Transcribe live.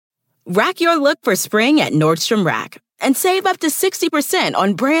Rack your look for spring at Nordstrom Rack and save up to 60%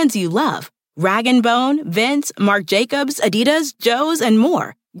 on brands you love. Rag & Bone, Vince, Marc Jacobs, Adidas, Joe's, and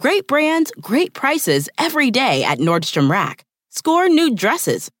more. Great brands, great prices every day at Nordstrom Rack. Score new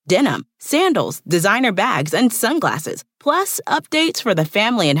dresses, denim, sandals, designer bags, and sunglasses, plus updates for the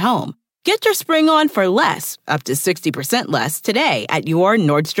family and home. Get your spring on for less, up to 60% less, today at your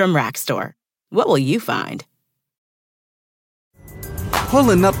Nordstrom Rack store. What will you find?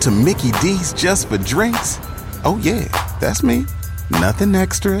 Pulling up to Mickey D's just for drinks? Oh yeah, that's me. Nothing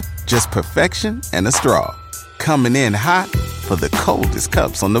extra, just perfection and a straw. Coming in hot for the coldest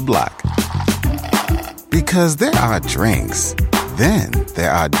cups on the block. Because there are drinks. Then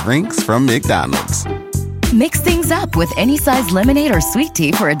there are drinks from McDonald's. Mix things up with any size lemonade or sweet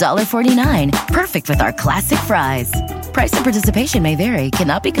tea for $1.49. Perfect with our classic fries. Price and participation may vary.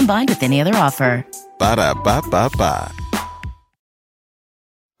 Cannot be combined with any other offer. Ba-da-ba-ba-ba.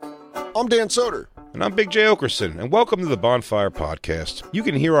 I'm Dan Soder. And I'm Big J. Okerson, and welcome to the Bonfire Podcast. You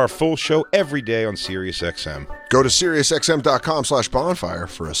can hear our full show every day on SiriusXM. Go to SiriusXM.com/bonfire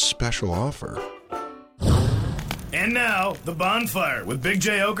for a special offer. And now, the Bonfire with Big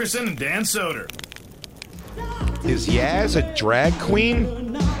J. Okerson and Dan Soder. Is Yaz a drag queen?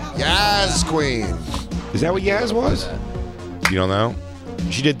 Yaz Queen. Is that what Yaz was? You don't know?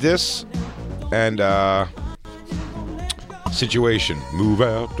 She did this, and, Situation. Move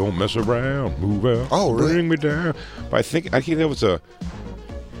out, don't mess around. Move out, oh, really? Bring me down. But I think that was a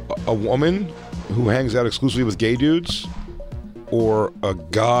woman who hangs out exclusively with gay dudes, or a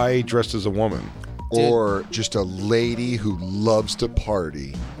guy dressed as a woman. Or just a lady who loves to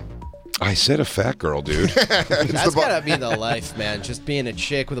party. I said a fat girl, dude. That's gotta be the life, man. Just being a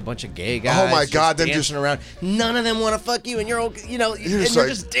chick with a bunch of gay guys. Oh my God, them dancing around. None of them want to fuck you, and you're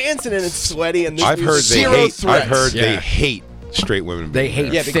just dancing and it's sweaty. And I've heard they hate straight women. They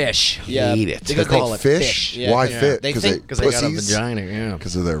hate fish. Hate it. They call it fish. Yeah. Why fit? Because they got a vagina. Yeah.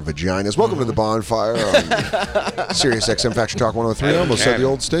 Because of their vaginas. Welcome to the Bonfire on Sirius XM Faction Talk 103. I almost said the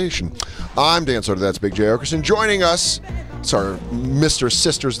old station. I'm Dan Soder. That's Big J. Okerson. Joining us, it's our Mr.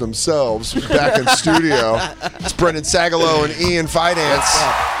 Sisters themselves back in studio. It's Brendan Sagalow and Ian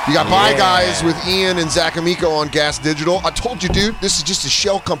Fidance. You got Bye Guys with Ian and Zach Amico on Gas Digital. I told you, dude, this is just a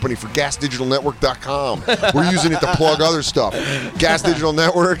shell company for GasDigitalNetwork.com. We're using it to plug other stuff. Gas Digital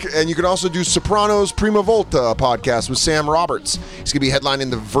Network. And you can also do Sopranos Prima Volta podcast with Sam Roberts. He's going to be headlining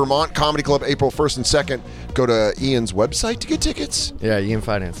the Vermont Comedy Club April 1st and 2nd. Go to Ian's website to get tickets. Yeah,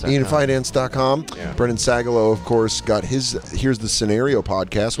 IanFidance.com. IanFidance.com. Yeah. Brendan Sagalow, of course, got his Here's the Scenario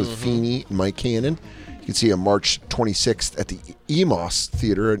podcast with Feeney and Mike Cannon. You can see him March 26th at the Emos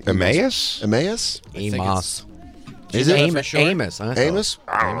Theater. Emmaus? Emmaus? Amos. Is it? Amos. Amos? I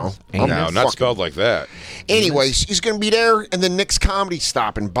don't know. No, not spelled like that. Anyways, he's going to be there in the Nick's Comedy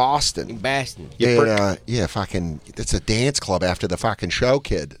Stop in Boston. It's a dance club after the fucking show,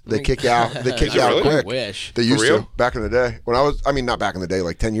 kid. They kick you out. They kick you out quick. Wish. They used to back in the day. Not back in the day,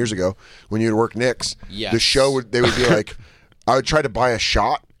 like 10 years ago, when you'd work Nick's. Yes. The show they would be like, I would try to buy a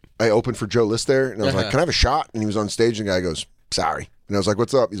shot. I opened for Joe List there, and I was like, "Can I have a shot?" And he was on stage, and the guy goes, "Sorry." And I was like,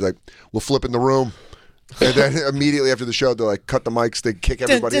 "What's up?" He's like, "We'll flip in the room." And then immediately after the show, they're like, cut the mics, they kick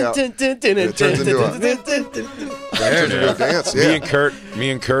everybody out. And it turns into a dance. Yeah. Me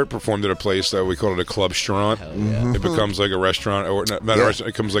and Kurt performed at a place that we called it a club-straunt. It becomes like a restaurant, or not a restaurant.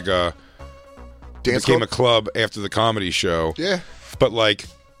 It becomes like a dance became club? a club after the comedy show. Yeah, but like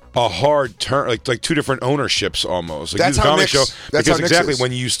a hard turn, like two different ownerships almost. Like that's the how comedy Nick's, show. that's because how exactly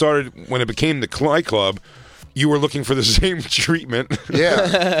Nick's when it became the club. You were looking for the same treatment.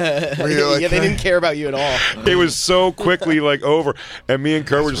 Yeah. They didn't care about you at all. It was so quickly over. And me and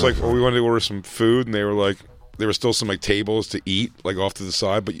Kurt were just like, we wanted to order some food. And they were like, there were still some like tables to eat, like off to the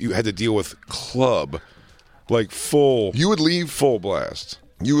side. But you had to deal with club, like full. You would leave full blast.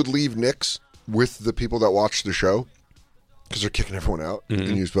 You would leave Nick's with the people that watched the show. Because they're kicking everyone out. And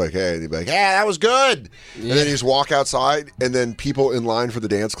you just be like, hey. And they'd be like, yeah, that was good. Yeah. And then you just walk outside. And then people in line for the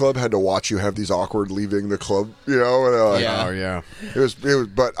dance club had to watch you have these awkward leaving the club, And like, Oh, yeah. It was,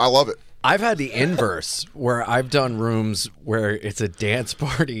 but I love it. I've had the inverse where I've done rooms where it's a dance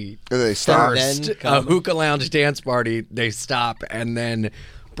party. And they stop. First, a hookah lounge dance party. They stop and then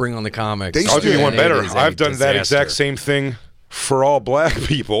bring on the comics. I'll do you one better. I've done that exact same thing for all black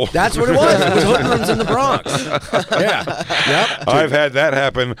people. That's what it was. It was hoodlums in the Bronx. Yeah. Yep. I've had that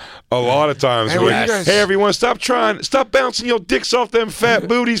happen a lot of times. Hey, Like, what do you guys- hey, everyone, stop bouncing your dicks off them fat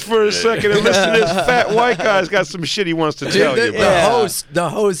booties for a second and listen to this fat white guy's got some shit he wants to tell you about. The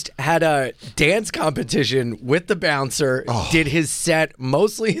host had a dance competition with the bouncer, did his set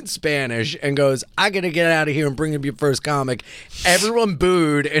mostly in Spanish, and goes, I got to get out of here and bring up your first comic. Everyone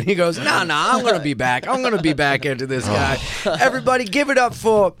booed, and he goes, nah, I'm going to be back. I'm going to be back into this guy. Everybody give it up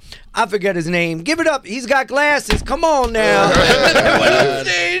for, I forget his name. Give it up. He's got glasses. Come on now.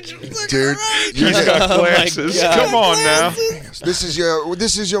 Dude, He's got glasses. Come on now. this is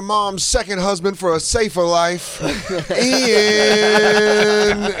your mom's second husband for a safer life,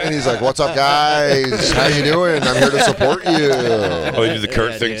 Ian. And he's like, "What's up, guys? How you doing? I'm here to support you." Oh, you did the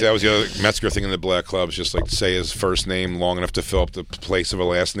Kurt thing. That was the other Metzger thing in the black clubs. Just like say his first name long enough to fill up the place of a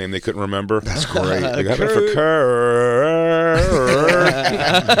last name they couldn't remember. That's great. They got it for Kurt.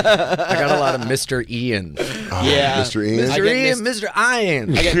 I got a lot of Mr. Ian. Yeah. Mr. Ian. Mr. Ian, Mr.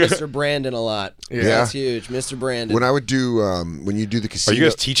 Ian. I get Mr. Brandon a lot. Yeah. That's huge. Mr. Brandon. When I would do, when you do the Are casino, you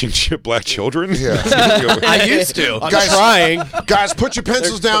guys teaching black children? Yeah. I used to. I'm trying. Guys, put your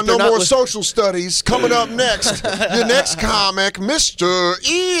pencils down. they're No not more li- social studies. Coming up next, your next comic, Mr.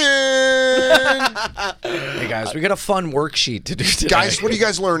 Ian. Hey guys, we got a fun worksheet to do today. Guys, what are you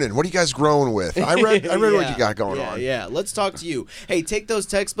guys learning? What are you guys growing with? I read what you got going on. Yeah, let's talk to you. Hey, take those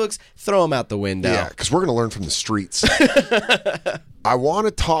textbooks, throw them out the window. Yeah, because we're going to learn from the streets. I want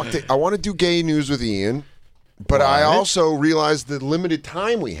to do gay news with Ian, but I also realize the limited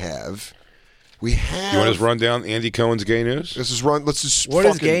time we have. We have. You want to just run down Andy Cohen's gay news? Let's just. What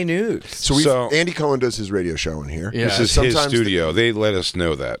is gay news? So Andy Cohen does his radio show in here. Yeah. This is his studio. They let us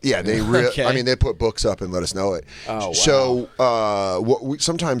know that. Yeah, they. Okay. I mean, they put books up and let us know it. Oh, wow. So,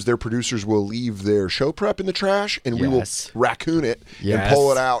 sometimes their producers will leave their show prep in the trash, and we will Yes. raccoon it and Yes.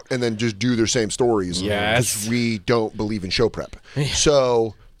 pull it out, and then just do their same stories. Yes. because we don't believe in show prep.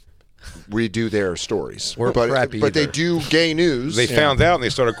 So. We do their stories. We're but prep they either. do gay news. They found out and they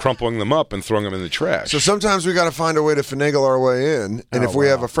started crumpling them up and throwing them in the trash. So sometimes we got to find a way to finagle our way in. And if we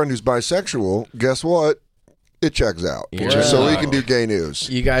have a friend who's bisexual, guess what? It checks out. Yeah. So we can do gay news.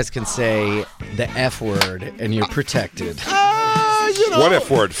 You guys can say the F word and you're protected. What F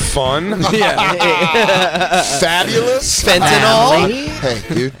word? Fun? Fabulous. Fentanyl.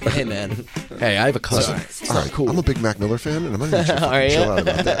 Hey, dude. Hey, man. Hey, I have a cousin. All right, cool. I'm a big Mac Miller fan, and I'm going to chill out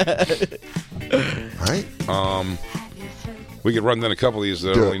about that. All right? We could run down a couple of these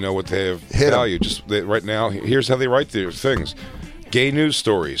that Do it. only know what they have Hit 'em. value. Right now, here's how they write their things. Gay news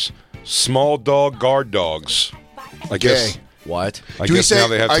stories. Small dog guard dogs. I guess. What? I Do we guess say- now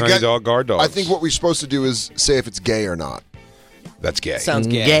they have I tiny get- dog guard dogs. I think what we're supposed to do is say if it's gay or not. That's gay. Sounds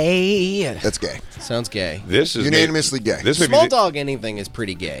gay. Gay. That's gay. Sounds gay. This is Unanimously gay. This may Small be the, dog anything is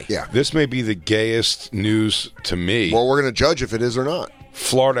pretty gay. Yeah. This may be the gayest news to me. Well, we're going to judge if it is or not.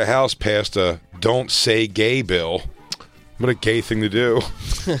 Florida House passed a "Don't Say Gay" bill. What a gay thing to do.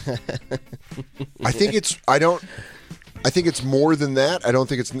 I think it's more than that. I don't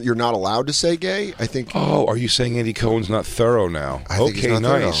think you're not allowed to say gay. I think Oh, are you saying Andy Cohen's not thorough now? I think he's Okay, not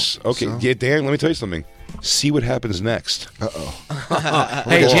thorough, nice. Okay, so- yeah, Dan, let me tell you something. See what happens next.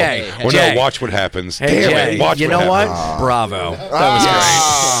 Hey, Jay. Or Jay. no, watch what happens. Hey, Damn Jay. it, watch You what know what? happens. Bravo. That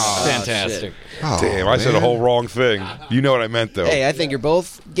was great. Fantastic. Oh, Damn, I said a whole wrong thing. You know what I meant, though. Hey, I think you're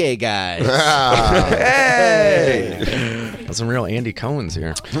both gay guys. Hey! That's some real Andy Cohen's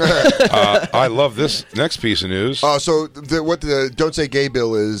here. I love this next piece of news. So what the Don't Say Gay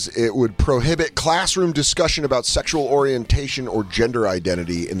bill is, it would prohibit classroom discussion about sexual orientation or gender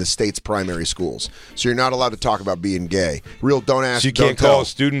identity in the state's primary schools. So you're not allowed to talk about being gay. Real don't ask, So you don't can't call tell. a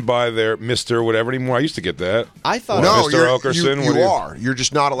student by their Mr. whatever anymore. I used to get that. I thought No, Mr. Okerson, what you do you- are. You're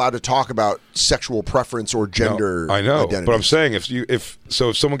just not allowed to talk about sexual preference or gender I know, identity. but I'm saying if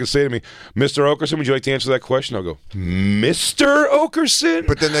someone could say to me, Mr. Okerson, would you like to answer that question? I'll go, Mr. Okerson?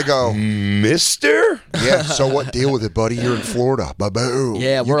 But then they go, Mr.? yeah, so what? Deal with it, buddy. You're in Florida. Ba-boom.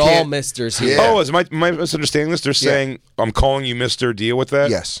 Yeah, You we're all can't- misters here. Yeah. Oh, is my misunderstanding this? They're saying I'm calling you Mr. Deal with that?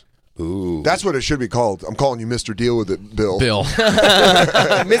 Yes. Ooh. That's what it should be called. I'm calling you Mr. Deal with it, Bill.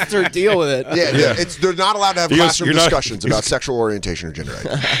 Mr. Deal with it. Yeah. They're not allowed to have He goes, classroom "You're not-" discussions about sexual orientation or gender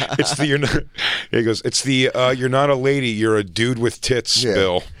identity. It's the you're not. He goes. It's the you're not a lady. You're a dude with tits. Yeah.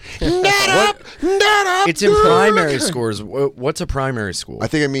 Bill. It's in primary schools. What's a primary school? I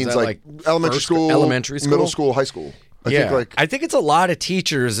think it means Is that like elementary first- school, elementary school, middle school, high school. I think it's a lot of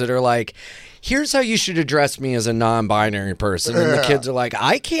teachers that are like, here's how you should address me as a non-binary person. And the kids are like,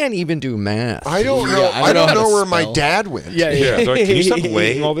 I can't even do math. I don't know. I don't know where my dad went. Yeah. Like, can you stop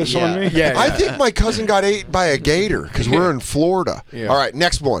laying all this on me? Yeah. I think my cousin got ate by a gator because we're in Florida. Yeah. All right,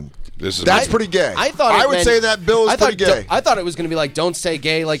 next one. That's pretty gay. I would say that bill is pretty gay. I thought it was going to be like, don't say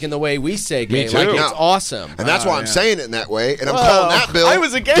gay like in the way we say gay. Me too. Like, it's awesome. And that's why I'm saying it in that way. And I'm calling that bill I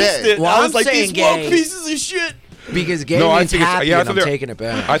was against gay. it. Well, I was I'm like, saying these gay. woke pieces of shit. Because gay means happy, and I'm they're- taking it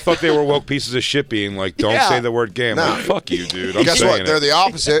back. I thought they were woke pieces of shit being like, don't say the word gay. I'm like, fuck you, dude. I'm Guess saying what? it. They're the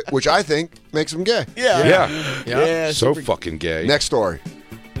opposite, which I think makes them gay. Yeah. So fucking gay. Next story.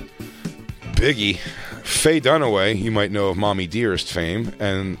 Biggie. Faye Dunaway, you might know of Mommy Dearest fame,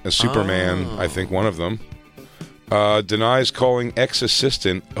 and a Superman, I think one of them, denies calling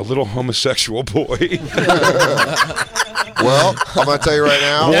ex-assistant a little homosexual boy. Well, I'm going to tell you right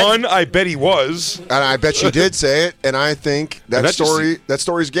now. One, I bet he was. And I bet she did say it, and I think that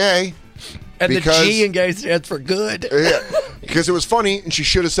story's gay. And because, the G in gay stands for good. Yeah, because it was funny, and she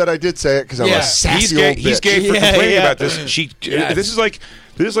should have said I did say it because I'm a sassy old bitch. He's gay for complaining about this. This is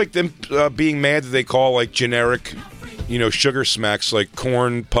like them being mad that they call like generic, sugar smacks like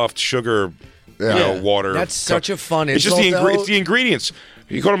corn puffed sugar, water. That's such a fun It's insult. it's the ingredients.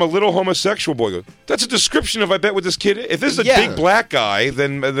 You call him a little homosexual boy. That's a description of, I bet, what this kid is. If this is a big black guy,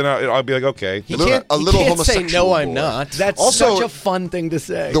 then I'll be like, okay. He can't homosexual say, no, I'm boy. not. That's also such a fun thing to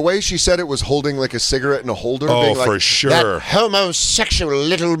say. The way she said it was holding like a cigarette in a holder. Oh, being like, for sure. That homosexual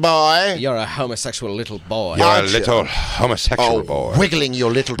little boy. You're a homosexual little boy. You're a little homosexual boy. Wiggling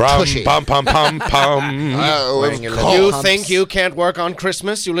your little Bum, tushy. bum, bum, bum, bum. Oh, of course. You think you can't work on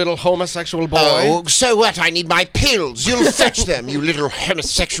Christmas, you little homosexual boy? Oh, so what? I need my pills. You'll fetch them, you little homosexual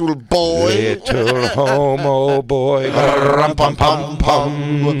boy. Little homo boy. Pum, pum, pum,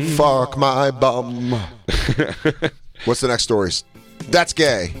 pum. Fuck my bum. What's the next story? That's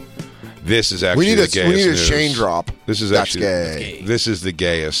gay. This is actually the gayest We need a news. chain drop. This is That's actually gay. This is the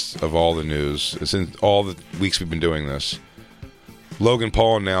gayest of all the news. It's in all the weeks we've been doing this. Logan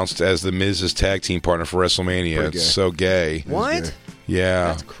Paul announced as the Miz's tag team partner for WrestleMania. Pretty It's gay. so gay. What? Yeah.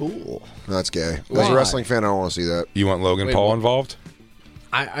 That's cool. That's gay. As Why? a wrestling fan, I don't want to see that. You want Logan Paul involved?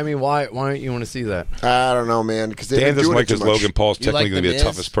 I mean, why don't you want to see that? I don't know, man. Because Dan doesn't like because Logan Paul's You technically like going to be the the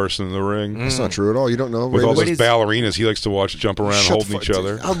Miz? toughest person in the ring. That's not true at all. You don't know. With Rey all those Mysterio. ballerinas, he likes to watch jump around Shut holding the each fuck-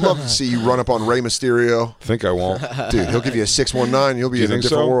 other. I'd love to see you run up on Rey Mysterio. Think I won't. Dude, he'll give you a 619. You'll be You in a think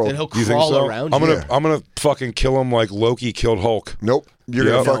different so? world. And he'll You think crawl so? around I'm you. gonna fucking kill him like Loki killed Hulk. Nope. You're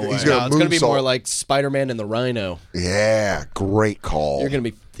Yep. gonna No fucking. He's No, gonna it's gonna be moonsault. more like Spider-Man and the Rhino. Yeah, great call.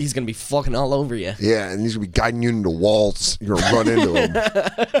 He's gonna be fucking all over you. Yeah, and he's gonna be guiding you into walls. You're gonna run into him.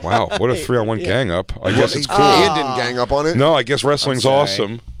 Wow, what a 3-on-1 gang up. I guess it's cool. Ian didn't gang up on it. No, I guess wrestling's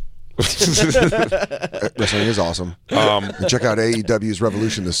awesome. Wrestling is awesome. And check out AEW's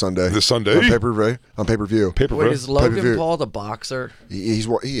Revolution this Sunday. This Sunday? on pay-per-view. Wait, is Logan Pay-per-view. Paul the boxer, He's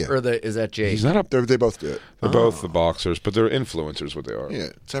or is that Jake? He's not up there. They both do it. They're both the boxers, but they're influencers. What they are. Yeah,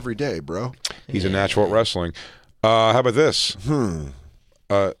 it's every day, bro. He's a natural at wrestling. How about this?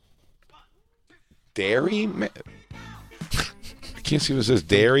 Dairy man. I can't see what it says.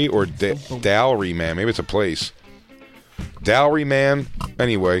 Dairy or Dowry man. Maybe it's a place. Dowry man.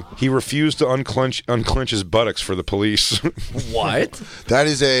 Anyway, he refused to unclench his buttocks for the police. What? That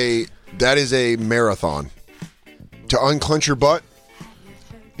is a marathon. To unclench your butt,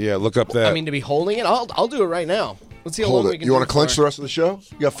 Yeah, look up that. I mean, to be holding it, I'll do it right now. Let's see how long hold we it. can You want do to clench it the rest of the show?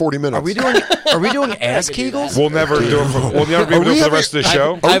 You got 40 minutes. Are we doing ass kegels? we'll never do it. We'll never be able to do it for the rest of the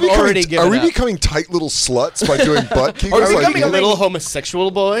show. I've already given Are we up. becoming tight little sluts by doing butt kegels? Are we Like- becoming little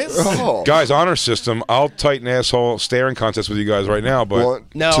homosexual boys? Oh. Guys, honor system. I'll tighten asshole staring contest with you guys right now, but One,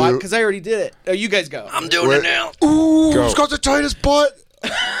 No, two. because I already did it. Oh, you guys go. I'm doing Wait. Ooh, Go. he's got the tightest butt.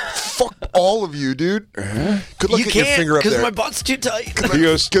 Fuck all of you, dude. Good luck You getting your can't finger up because there. my butt's too tight. he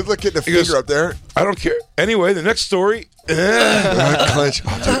goes. Good luck getting a He goes- finger up there. I don't care. Anyway, the next story. Clench.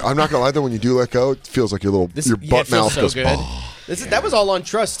 Oh, dude, I'm not gonna lie though. When you do let go, it feels like your yeah, butt it feels mouth so goes. good. That was all on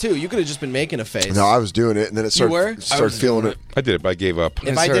trust too. You could have just been making a face. No, I was doing it, and then it were? started feeling it. I did it, but I gave up.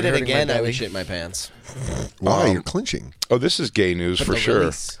 if I started did it hurting my again, I belly. would shit my pants. Why you're clinching? Oh, this is gay news But for the sure.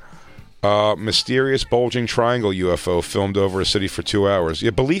 release- Mysterious bulging triangle UFO filmed over a city for 2 hours. Yeah,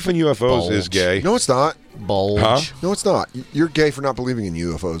 belief in UFOs is gay. No, it's not. Bulge. Huh? No, it's not. You're gay for not believing in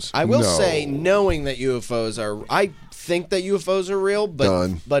UFOs. I will No. say, knowing that UFOs are, I think that UFOs are real,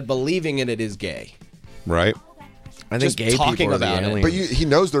 Done. but believing in it is gay. Right? I think Just gay talking people are the about it. aliens. But he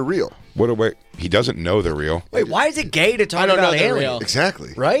knows they're real. Wait, he doesn't know they're real. Wait, why is it gay to talk I don't know about they're aliens? real.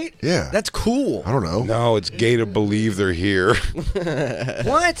 Exactly. Right? Yeah. That's cool. I don't know. No, it's gay to believe they're here.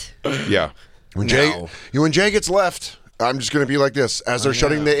 What? Yeah. When Jay gets left, I'm just going to be like this. As they're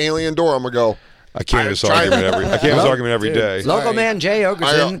shutting the alien door, I'm going to go, I can't have this argument every day. Local man Jay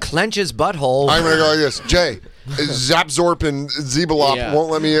Okerson clenches butthole. I'm going to go like this. Jay, Zapzorp and Zebalop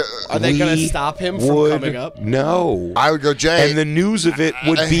won't let me. Are they going to stop him from coming up? No. I would go, Jay. And the news of it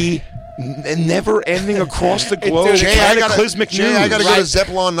would be never ending across the globe. Jay, cataclysmic news. I got to go to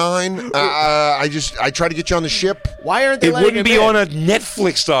Zeppelin 9. I try to get you on the ship. Why aren't they It letting wouldn't him be in? on a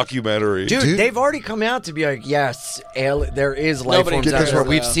Netflix documentary. Dude, they've already come out to be like, yes, there is life Nobody forms out cares. there.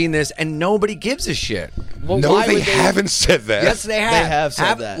 We've seen this, and nobody gives a shit. Well, No, why they would haven't said that. Yes, they have. They have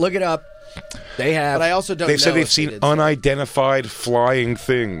said that. Look it up. They have. But I also don't know. They've said they've if seen they did. unidentified flying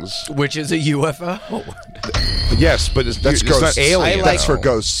things. Which is a UFO. Yes, but it's That's not ghosts. alien. That's for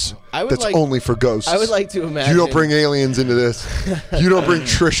ghosts. I would That's like- only for ghosts. I would like to imagine. You don't bring aliens into this. You don't bring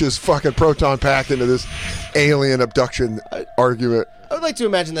Trish's fucking proton pack into this alien abduction argument. I would like to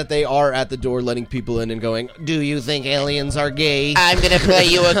imagine that they are at the door letting people in and going, "Do you think aliens are gay?" I'm going to play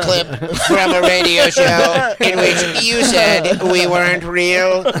you a clip from a radio show in which you said we weren't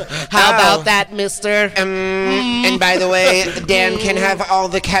real. How about that, mister? And by the way, Dan can have all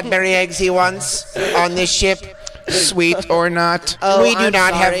the Cadbury eggs he wants on this ship. Sweet or not. Oh, we I'm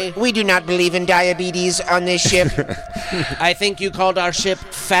sorry. we do not believe in diabetes on this ship. I think you called our ship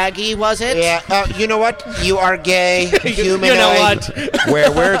faggy, was it? Yeah. You know what? You are gay, humanoid. You know what?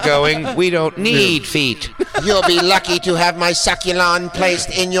 Where we're going, we don't need feet. You'll be lucky to have my succulon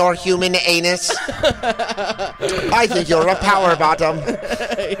placed in your human anus. I think you're a power bottom.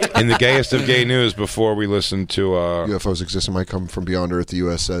 In the gayest of gay news, before we listen to UFOs exist and might come from beyond Earth, the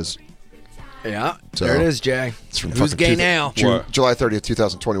U.S. says. Yeah, So, there it is, Jay. It's from Who's fucking gay now? What? July 30th,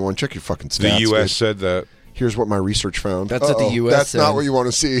 2021. Check your fucking stats. the U.S. dude. said that. Here's what my research found. That's what the US That's not said. what you want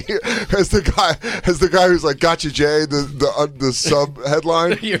to see. As the guy who's like, "Gotcha, Jay." The sub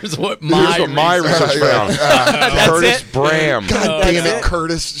headline. Here's what Here's what my research found. Curtis Bram. God damn it,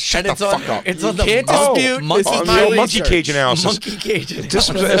 Curtis! Shut And the fuck up. It's on You the can't dispute monkey, this is On my the monkey research. cage analysis. monkey cage. This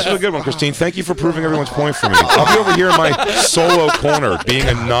is a good one, Christine. Thank you for proving everyone's point for me. I'll be over here in my solo corner, being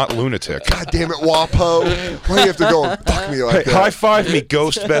a not lunatic. God damn it, Wapo! Why do you have to go and fuck me like Hey, that? high five me,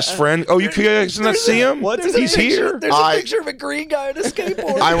 ghost best friend. Oh, you guys not see him? He's here. There's a picture of a green guy on a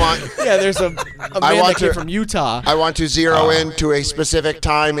skateboard. I want. Yeah, there's a man that came from Utah. I want to zero in to a specific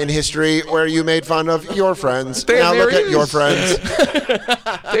time in history where you made fun of your friends. There Now he look at is. your friends.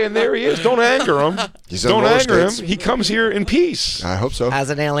 And there he is. Don't anger him. He's on Don't roller anger skates. him. He comes here in peace. I hope so. As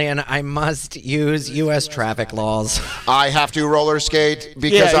an alien, I must use U.S. traffic laws. I have to roller skate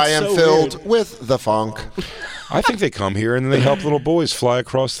because Yeah, I it's am so filled weird. with the funk. I think they come here and then they help little boys fly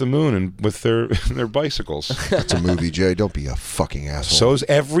across the moon and with their bicycles. That's a movie, Jay. Don't be a fucking asshole. So is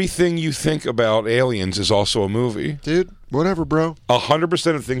everything you think about aliens is also a movie. Dude, whatever, bro.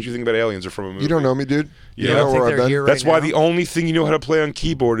 100% of things you think about aliens are from a movie. You don't know me, dude. You Yeah. don't know Think where I've they're been. here That's right why now? the only thing you know how to play on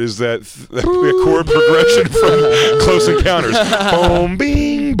keyboard is that chord progression from Close Encounters. Boom,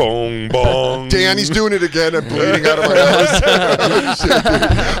 bing, bong, bong. Dan, he's doing it again. I'm bleeding out of my nose.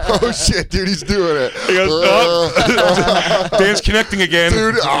 Oh, shit, dude. He's doing it. He goes, oh. Dan's connecting again.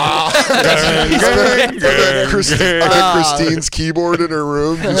 Dude, Gang, gang, Christine's keyboard in her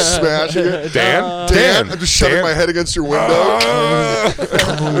room, just smashing it. Dan, I'm just shoving my head against your window.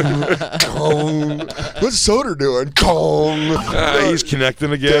 Gong. What's Soder doing? Gong. He's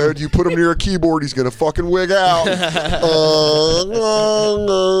connecting again. Dude, you put him near a keyboard, he's gonna fucking wig out.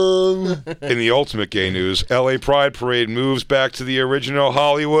 In the ultimate gay news, LA Pride Parade moves back to the original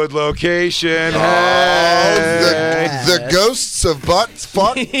Hollywood location. The ghosts of butt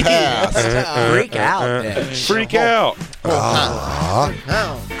fuck past. Freak out, bitch. Freak out.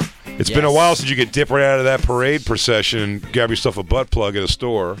 It's been a while since you could dip right out of that parade procession and grab yourself a butt plug at a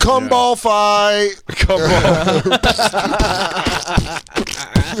store. Come ball fight. Come on.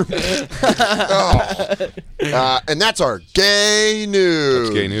 And that's our gay news.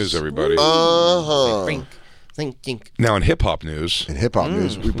 That's gay news, everybody. Uh-huh. Now in hip hop news, In hip hop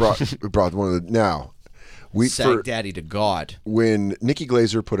news, we brought one of the now. Sag Daddy to God. When Nikki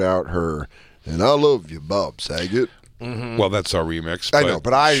Glazer put out her "And I Love You, Bob Saget." well, that's our remix. I know,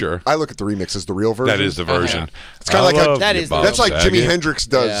 but I sure. I look at the remix as the real version. That is the version. It's kind of like how, That is the- that's like Jimi Saget. Hendrix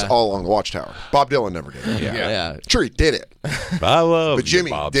does Yeah. all along the Watchtower. Bob Dylan never did it. Yeah. Sure, he did it. I love But Jimmy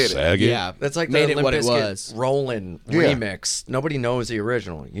Bob did it. Saget. Yeah. That's like made the it Limp what it Bizkit was. Rollin' Yeah. remix. Nobody knows the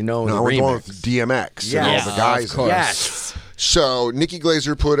original. You know No, the we're going with remix. DMX and Yes. all the guys. Of course. Yes. So Nikki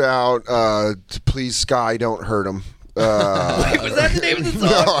Glazer put out "Please Sky Don't Hurt Him." Was that the name of the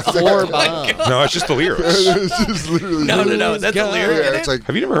song? Or Bob. No, it's just the lyrics. It's just literally No. That's a lyric. Yeah, in it's it? like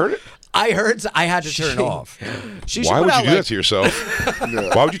Have you never heard it? I heard I had to turn off. Why would you do that to yourself?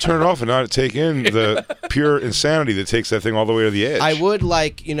 Why would you turn it off and not take in the pure insanity that takes that thing all the way to the edge? I would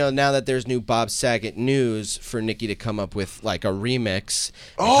like, now that there's new Bob Saget news, for Nikki to come up with like a remix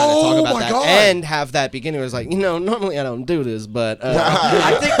and talk about that God. and have that beginning where it's like, normally I don't do this, but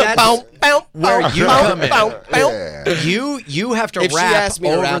I think that's where you come in. You have to if rap she asked me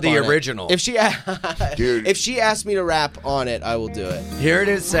to over rap the on original. If she asked me to rap on it, I will do it. Here it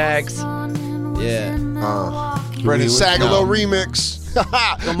is, Sags. Yeah. Brendan Sagalow remix.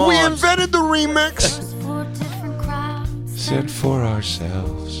 Come We on. invented the remix. Sent for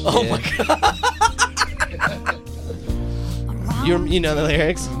ourselves. Oh my God. You know the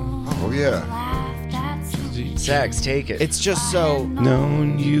lyrics? Oh yeah. Sags, take it. It's just so.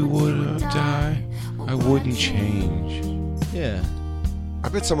 Knowing you would die, I wouldn't change. Yeah. I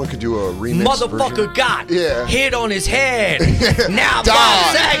bet someone could do a remix Motherfucker version. got hit on his head. Now Died.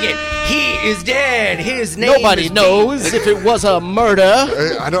 Bob Saget, he is dead. His name Nobody is knows if it was a murder.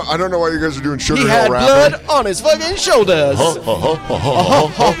 I don't know why you guys are doing sugar He hill had rapping. blood on his fucking shoulders. Bob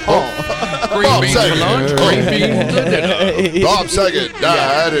Saget. Bob Saget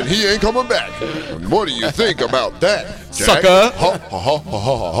died and he ain't coming back. What do you think about that, Jack? Sucker.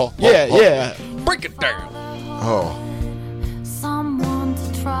 Yeah. Break it down. Oh.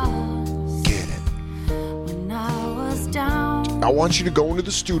 Get it. When I was down. I want you to go into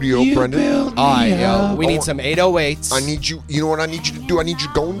the studio, Brendan. We need some 808s. I need you. You know what I need you to do? I need you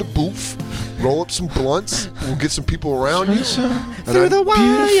to go in the booth, roll up some blunts. We'll get some people around you. Through the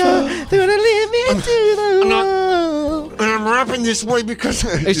wire, through the limit, through the wire. And I'm rapping this way because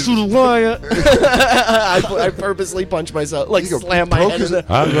It's through the wire. I purposely punch myself, like slam my head in the.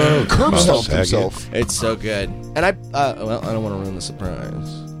 I love curb Bob stomped Saget. himself. It's so good. And I don't want to ruin the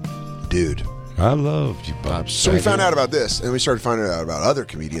surprise. Dude. I loved you, Bob Saget. So we found out about this, and we started finding out about other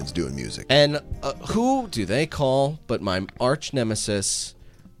comedians doing music. And who do they call but my arch nemesis,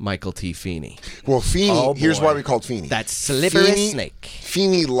 Michael T. Feeney? Well, Feeney, here's why we called Feeney. That slippery snake.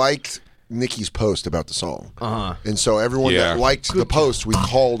 Feeney liked Nikki's post about the song. And so everyone Yeah. that liked the post, we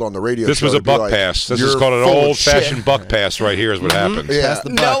called on the radio This show was to a be buck like, pass. This is "You're called an full of old-fashioned shit." buck pass right here is what happened. Yeah.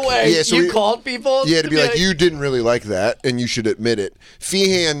 No way. Yeah, so you we- called people? Yeah, to be like, you didn't really like that, and you should admit it.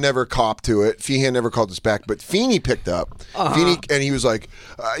 Feehan never copped to it. Feehan never called us back, but Feeney picked up. Feeney, and he was like,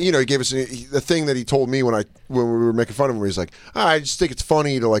 he gave us the thing that he told me when we were making fun of him. Where he's like, I just think it's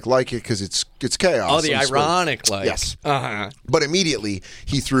funny to like it because it's chaos. Oh, the And so- ironic, like. Yes. Uh-huh. But immediately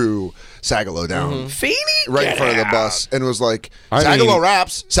he threw Sagalow down. Feeney? Right in front of the bus, and was like, I Sagalow mean-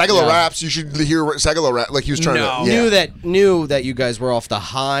 raps. Sagalow raps. You should hear Sagalow rap. Like he was trying No. to. Yeah. Knew that you guys were off the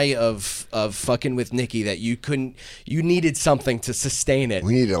high of fucking with Nikki, that you needed something to sustain it.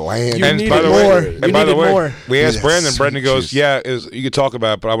 We need to land. You And needed by the more. way, You and by the needed way, more. we asked Yes, Brandon. Brandon goes, jeez. "Yeah, you could talk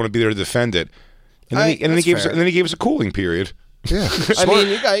about it, but I want to be there to defend it." And then, That's fair. he gave us a cooling period. Yeah. I mean,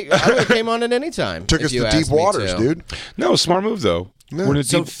 you guys, I would have came on at any time. Took if us you to asked deep me waters, to. dude. No, smart move though. No. We're in a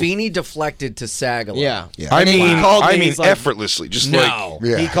So deep- Feeney deflected to Sagalow. Yeah. Yeah. I And he mean, called me, he's like, effortlessly, just No. like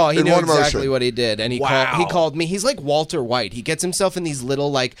Yeah. He In knew one exactly motion. what he did, and he Wow. called me. He's like Walter White. He gets himself in these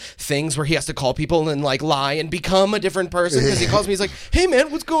little like things where he has to call people and like lie and become a different person. Because he calls me, he's like, "Hey man,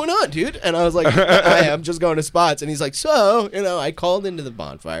 what's going on, dude?" And I was like, "I'm just going to spots." And he's like, "So, I called into the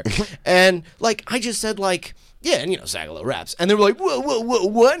bonfire, and like I just said like." Yeah, and Sagalow raps. And they were like, whoa,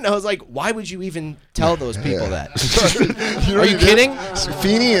 what? And I was like, why would you even tell those people that? You know Are what you he did? kidding?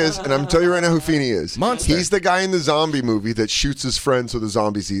 Feeney is, and I'm telling you right now who Feeney is. Monster. He's the guy in the zombie movie that shoots his friends so the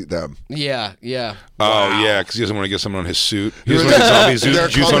zombies eat them. Yeah. oh yeah, because he doesn't want to get someone on his suit. He doesn't want to get zombie They're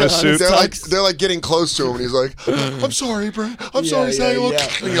juice on his coming- suit. They're like getting close to him, and he's like, "I'm sorry, bro. I'm sorry, Sagalow." yeah.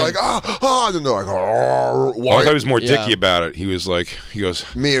 And you're like, and then they're like, I thought he was more dicky about it. He goes,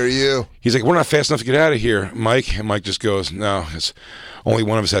 "Me or you?" he's like, we're not fast enough to get out of here, Mike. And Mike just goes, no, it's only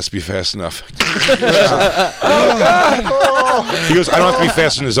one of us has to be fast enough. He goes, I don't have to be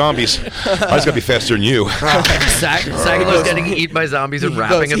faster than the zombies. I just got to be faster than you. Sagalow's getting eaten by zombies and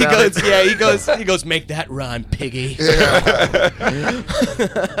rapping about it. He goes, make that rhyme, piggy.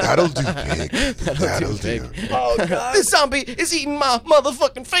 That'll do, pig. That'll do. Oh, God. This zombie is eating my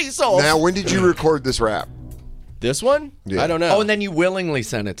motherfucking face off. Now, when did you record this rap? This one? Yeah. I don't know. Oh, and then you willingly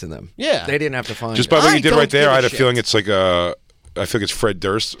sent it to them. Yeah. They didn't have to find Just it. by what I you did don't right there, give I a had a shit. feeling it's like I think it's Fred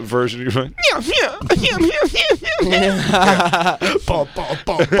Durst's version. You're like, Bum, bum,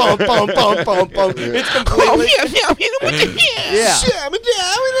 bum, bum, bum, bum, bum, bum. It's completely... Yeah. Shut me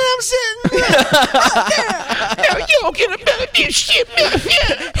down, and I'm sitting.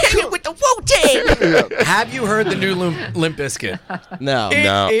 Hit it with the Wu-Tang. Have you heard the new Limp Bizkit? No.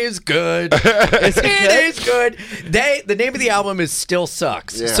 It is good. It is good. The name of the album is Still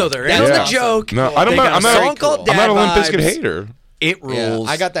Sucks. Yeah. So there is That's a awesome. joke. No, They got a song called I'm not a Limp Dad Bizkit Vibes. hater. It Yeah, rules.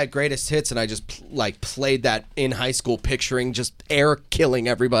 I got that greatest hits, and I just played that in high school, picturing just air killing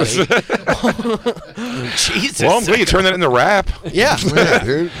everybody. Jesus. Well, I'm glad you turned that into rap. Yeah, Yeah,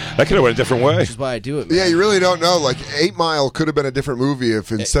 dude. That could have went a different way. which is why I do it. Man. Yeah, you really don't know. Like 8 Mile could have been a different movie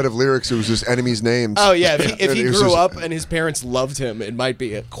if instead of lyrics it was just enemies' names. Oh yeah, if And he it was grew just- up and his parents loved him, it might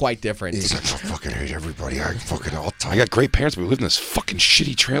be quite different. He's like, I fucking hate everybody. I fucking all I got great parents, but we live in this fucking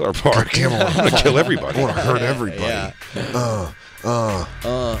shitty trailer park. damn it. I'm gonna kill everybody. I want to hurt everybody. Yeah.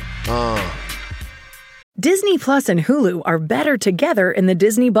 Disney Plus and Hulu are better together in the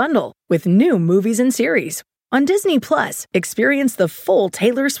Disney Bundle with new movies and series. On Disney Plus, experience the full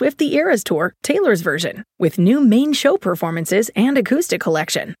Taylor Swift The Eras Tour, Taylor's version, with new main show performances and acoustic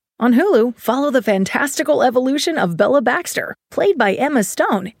collection. On Hulu, follow the fantastical evolution of Bella Baxter, played by Emma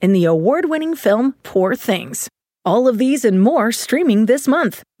Stone in the award-winning film Poor Things. All of these and more streaming this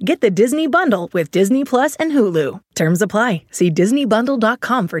month. Get the Disney Bundle with Disney Plus and Hulu. Terms apply. See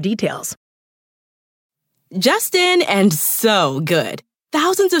DisneyBundle.com for details. Just in and so good.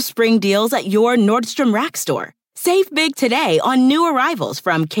 Thousands of spring deals at your Nordstrom Rack store. Save big today on new arrivals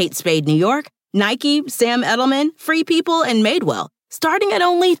from Kate Spade New York, Nike, Sam Edelman, Free People, and Madewell, starting at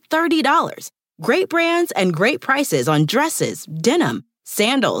only $30. Great brands and great prices on dresses, denim,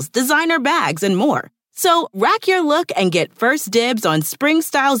 sandals, designer bags, and more. So rack your look and get first dibs on spring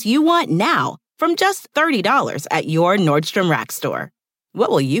styles you want now from just $30 at your Nordstrom Rack store.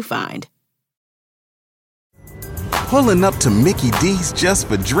 What will you find? Pulling up to Mickey D's just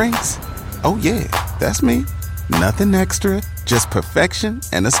for drinks? Oh yeah, that's me. Nothing extra, just perfection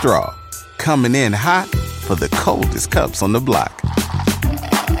and a straw. Coming in hot for the coldest cups on the block.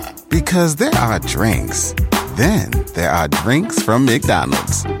 Because there are drinks. Then there are drinks from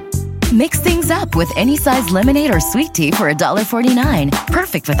McDonald's. Mix things up with any size lemonade or sweet tea for $1.49.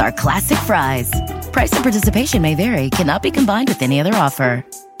 Perfect with our classic fries. Price and participation may vary. Cannot be combined with any other offer.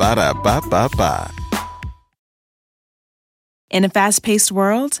 Ba-da-ba-ba-ba. In a fast-paced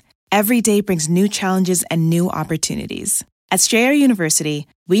world, every day brings new challenges and new opportunities. At Strayer University,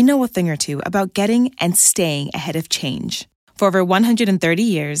 we know a thing or two about getting and staying ahead of change. For over 130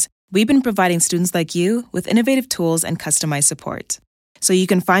 years, we've been providing students like you with innovative tools and customized support, so you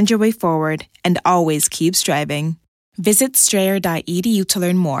can find your way forward and always keep striving. Visit strayer.edu to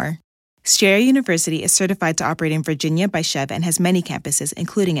learn more. Strayer University is certified to operate in Virginia by Chev and has many campuses,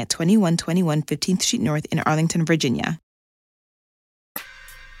 including at 2121 15th Street North in Arlington, Virginia.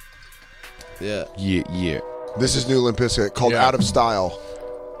 Yeah. Yeah. This is new Limp Bizkit called Out of Style.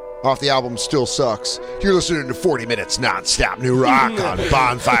 Off the album Still Sucks. You're listening to 40 Minutes Non-Stop New Rock on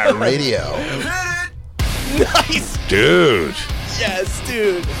Bonfire Radio. Nice. Dude. Yes,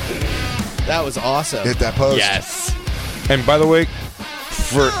 dude. That was awesome. Hit that post. Yes. And by the way,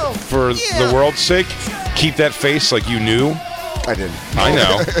 for the world's sake, keep that face like you knew. I didn't. I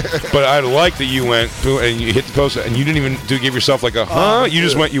know. But I like that you went and you hit the post and you didn't even give yourself like a huh. You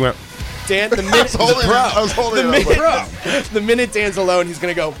just went. You went. Dan, the minute I was holding the minute Dan's alone, he's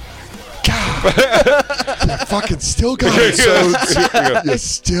gonna go. You fucking still got it. So you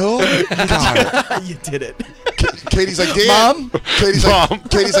still got it. You did it. Katie's like, Dan. Mom?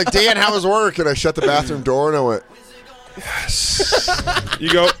 Katie's like, Dan, how was work? And I shut the bathroom door and I went,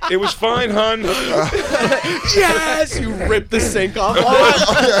 You go, it was fine, hun. Yes! You ripped the sink off.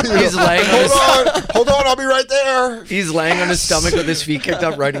 He's laying Hold on, I'll be right there. He's laying on his stomach with his feet kicked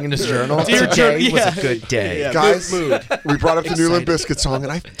up, writing in his journal. Dear Today journal, was a good day. Yeah, Guys, mood. we brought up the new Limp Bizkit song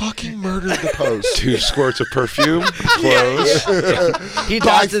and I fucking murdered the post. 2 squirts of perfume. Close. He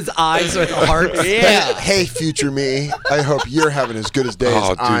dots his eyes with hearts. Yeah. Hey, future me. I hope you're having as good as day Oh,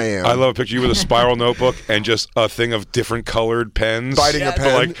 as dude, I am. I love a picture of you with a spiral notebook and just a thing of different colored pens. Biting a But,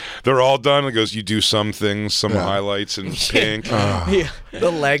 pen. like, they're all done. It goes, you do some things, some highlights in pink.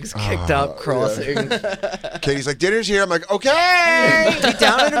 The legs kicked up, crossing. Katie's like, dinner's here. I'm like, okay. Be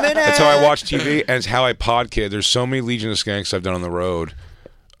down in a minute. That's how I watch TV, and it's how I podcast. There's so many Legion of Skanks I've done on the road.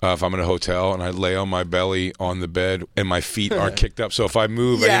 If I'm in a hotel and I lay on my belly on the bed and my feet aren't kicked up, so if I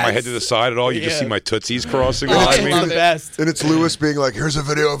move any of my head to the side at all, you just see my tootsies crossing behind me. The best. And it's Lewis being like, here's a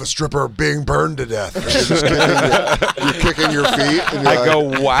video of a stripper being burned to death. And you're kicking your feet. And you're I go,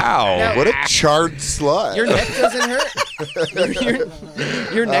 wow. what a charred slut. Your neck doesn't hurt.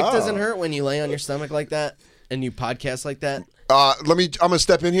 Your neck doesn't hurt when you lay on your stomach like that and you podcast like that. I'm gonna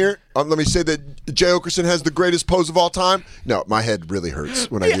step in here. Let me say that Jay Okerson has the greatest pose of all time. No, my head really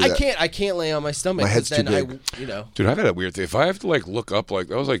hurts when I do that. I can't lay on my stomach. My head's too big. Dude, Dude, I've had a weird thing. If I have to look up, that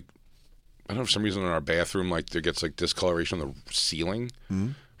was I don't know, for some reason in our bathroom, like there gets like discoloration on the ceiling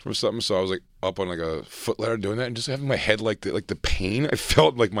from something. So I was like up on like a foot ladder doing that, and just having my head like the pain. I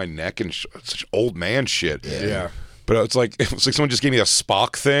felt like my neck and such old man shit. Yeah. But it was like someone just gave me a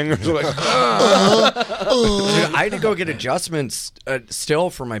Spock thing. It was like, Dude, I had to go get adjustments still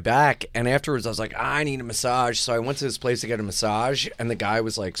for my back, and afterwards I was like, I need a massage. So I went to this place to get a massage, and the guy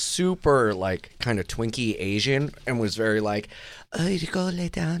was like super like kind of Twinkie Asian, and was very like, oh, you go lay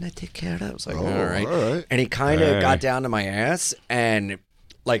down, I take care of it. I was like, all right. And he kind of got down to my ass and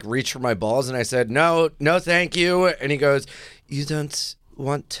like reached for my balls, and I said, no, thank you. And he goes, you don't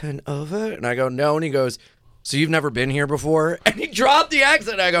want to turn over? And I go, no. And he goes, so you've never been here before? And he dropped the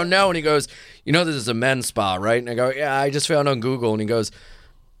accent. I go, no. And he goes, you know this is a men's spa, right? And I go, yeah, I just found on Google. And he goes,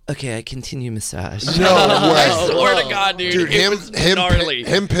 okay, I continue massage. No way. I swear to God, dude. Dude, it was gnarly.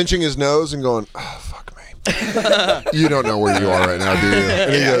 him pinching his nose and going, oh, fuck me. You don't know where you are right now, do you?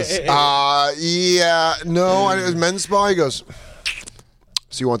 And he goes, yeah, no, men's spa. He goes,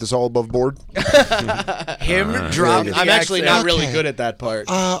 so you want this all above board? Him dropped the I'm actually accent. not really good at that part.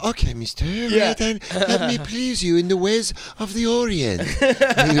 Okay, mister. Yeah. Then let me please you in the ways of the Orient.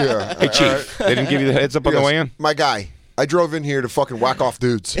 Yeah. hey, Chief, they didn't give you the heads up on the way in? My guy, I drove in here to fucking whack off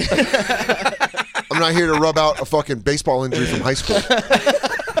dudes. I'm not here to rub out a fucking baseball injury from high school.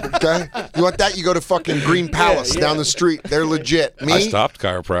 Okay? You want that? You go to fucking Green Palace down the street. They're legit. Me? I stopped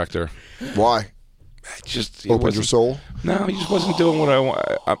chiropractor. Why? Just opened your soul? No, he just wasn't doing what I want.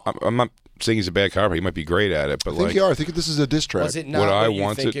 I'm not saying he's a bad chiropractor. He might be great at it, but I think you are. I think this is a diss track. Was it not what I you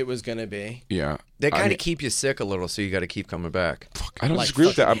wanted, think it was going to be? Yeah. They kind of keep you sick a little, so you got to keep coming back. I don't Like disagree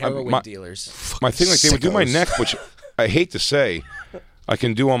with that. heroin dealers. My thing, like they would do my Sickos. neck, which I hate to say, I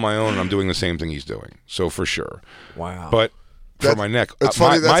can do on my own, and I'm doing the same thing he's doing. So for sure. Wow. But for my neck, it's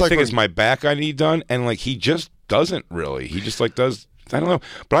funny, that's my like thing when- is my back I need done, and like he just doesn't really. He just like does. I don't know.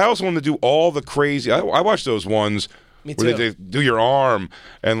 But I also want to do all the crazy. I watch those ones. Me where too. they do your arm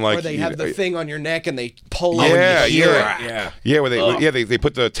and like Or they have the thing on your neck and they pull yeah, it. where they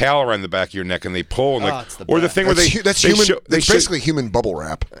put the towel around the back of your neck and they pull and like it's the or the best. thing where they That's they human. show- they It's show- basically human bubble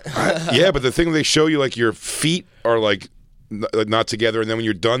wrap. yeah, but the thing where they show you like your feet are like not together, and then when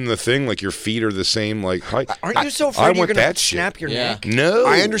you're done the thing, like your feet are the same like height. Aren't you so I afraid you're want going to that shit. snap your neck? No,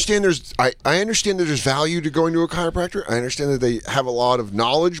 I understand I understand that there's value to going to a chiropractor. I understand that they have a lot of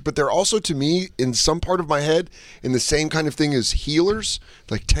knowledge, but they're also, to me, in some part of my head, in the same kind of thing as healers,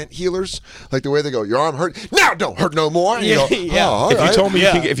 like tent healers, like the way they go, your arm hurt, now don't hurt no more. And you go, Yeah. oh, all if right. you told me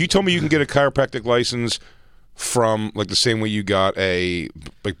if you told me you can get a chiropractic license from like the same way you got a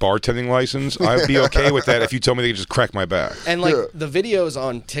like bartending license, I'd be okay with that if you told me they could just crack my back. And like the videos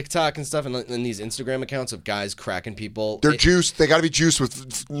on TikTok and stuff, and these Instagram accounts of guys cracking people, They're juiced. They got to be juiced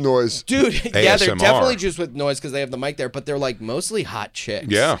with noise. dude. Yeah, they're ASMR. definitely juiced with noise because they have the mic there, but they're like mostly hot chicks.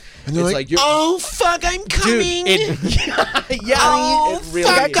 Yeah. And they're It's like, you're, oh, fuck, I'm coming. Dude, it really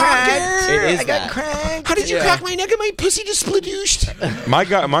fuck, is. cracked. It is I got that. cracked. How did you Yeah. crack my neck and my pussy just spladooshed? My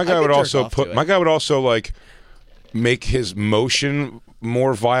guy would jerk also off to it. my guy would also like make his motion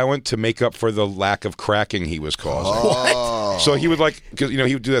more violent to make up for the lack of cracking he was causing. So he would like, because he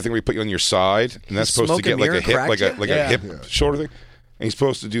would do that thing where he put you on your side, and that's supposed to smoke get and like a mirror hip, crack like you? a hip shoulder thing, and he's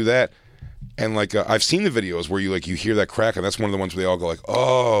supposed to do that. And like I've seen the videos where you hear that crack, and that's one of the ones where they all go like,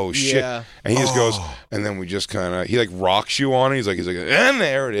 "Oh shit!" Yeah. And he just goes, and then we just kind of he like rocks you on it. He's like, and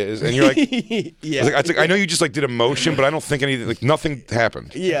there it is, and you're like, Yeah. it's like, I know you just like did a motion, but I don't think anything like nothing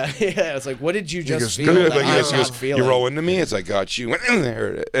happened. Yeah. It's like, what did you just goes, feel? Like, that he I'm goes, not feeling? you roll into me. It's like, got you. And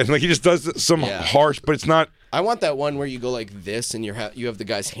there it is. And like he just does some harsh, but it's not. I want that one where you go like this, and you have the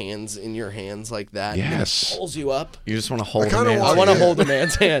guy's hands in your hands like that. and Yes. it pulls you up. You just want to hold kinda him in. I want to hold a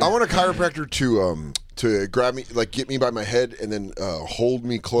man's hand. I want a chiropractor to grab me, like get me by my head, and then hold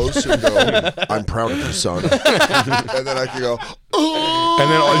me close and go, "I'm proud of you, son." And then I can go, "Oh." And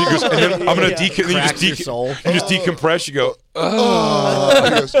then he goes, and then I'm gonna Cracks your soul. you just decompress. You go,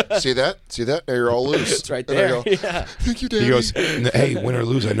 He goes, "See that? See that? Now you're all loose." It's right And I there. go, Yeah. "Thank you, Daddy." he goes, hey, win or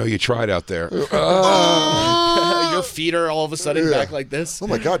lose, I know you tried out there. Your feet are all of a sudden back like this. "Oh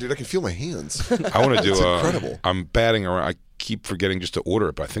my god, dude! I can feel my hands." I want to do. incredible. I'm batting around. I keep forgetting just to order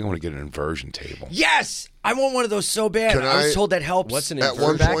it, but I think I want to get an inversion table. Yes! I want one of those so bad. Can I was I- told that helps. What's an At inversion?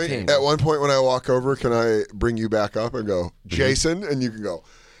 one back point, pain. at one point when I walk over, can I bring you back up and go, "Jason," and you can go,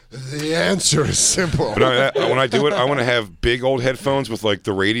 "The answer is simple." But when I do it, I want to have big old headphones with like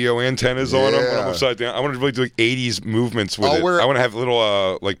the radio antennas on them when I'm Yeah. upside down. I want to really do like 80s movements with I'll it. wear- I want to have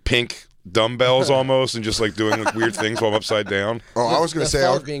little like pink dumbbells almost, and just like doing like weird things while I'm upside down. Oh, I was going The to say,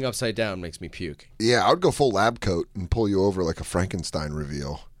 thought of being upside down makes me puke. yeah, I would go full lab coat and pull you over like a Frankenstein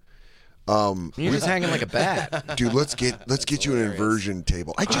reveal. You're just hanging like a bat. Dude, let's get you an inversion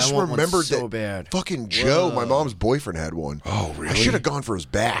table. I just want one remembered so that bad. fucking Joe, my mom's boyfriend, had one. Oh, really? I should have gone for his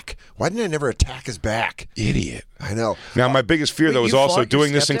back. Why didn't I never attack his back? Idiot. I know. Now, my biggest fear, though, is also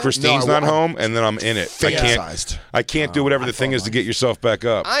doing this and Christine's not home, and then I'm in it. I can't do whatever the thing is to get yourself back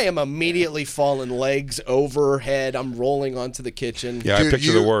up. I am immediately falling legs overhead. I'm rolling onto the kitchen. Yeah, Dude, I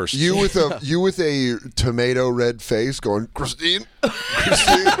picture the worst. You with a tomato red face going, Christine,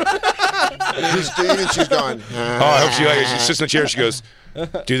 Christine, and she's gone. I hope she sits in the chair. She goes,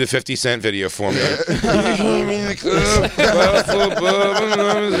 do the 50 Cent video for me.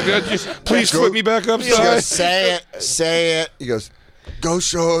 Please flip me back upside. She goes, say it. He goes, go,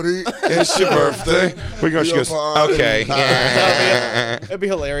 shorty. It's your birthday. We go. She goes, okay. It'd be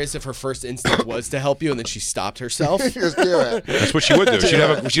hilarious if her first instinct was to help you, and then she stopped herself. Just do it. That's what she would do.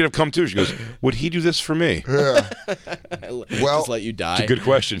 She'd have come too. She goes, would he do this for me? Yeah. Well, just let you die. It's a good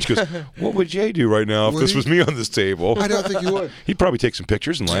question. She goes, what would Jay do right now if this was me on this table? I don't think you would. He'd probably take some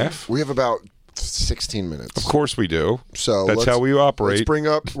pictures and laugh. We have about 16 minutes. Of course we do. So that's how we operate. We're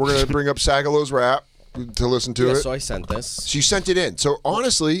going to bring up Sagalow's rap to listen to it. So I sent this. She sent it in. So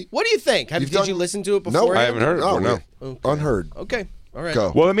honestly, what do you think? Did you listen to it before? No, I haven't heard it before. No. Okay. Unheard. Okay. All right.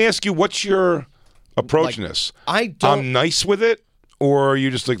 Go. Well, let me ask you, what's your approach in this? I'm nice with it, or are you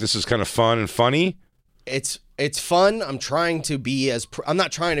just like, this is kind of fun and funny? It's fun. I'm trying to be I'm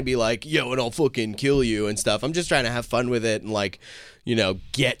not trying to be like, yo, and I'll fucking kill you and stuff. I'm just trying to have fun with it and like,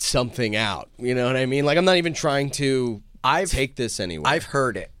 get something out. You know what I mean? Like, I'm not even trying to take this anywhere. I've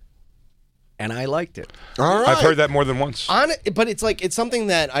heard it. And I liked it. All right. I've heard that more than once. But it's something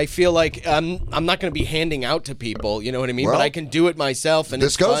that I feel like I'm not going to be handing out to people. You know what I mean? Well, but I can do it myself, and this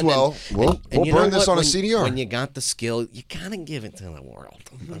it's goes fun. well. We'll burn this on a CDR. When you got the skill, you gotta give it to the world.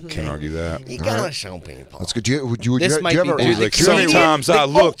 Okay? Can't argue that. You gotta show people. That's good. Do you This have might a be bad. Like, sometimes I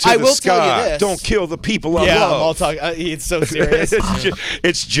look to the sky. Don't kill the people I love. love. I'm all talking. It's so serious.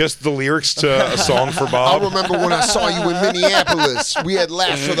 It's just the lyrics to a song for Bob. I remember when I saw you in Minneapolis. We had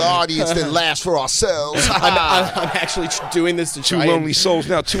laughs for the audience, then laughs for ourselves. I'm actually doing this to two try lonely souls,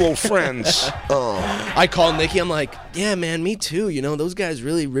 now two old friends. I call Nikki. I'm like, yeah, man, me too. Those guys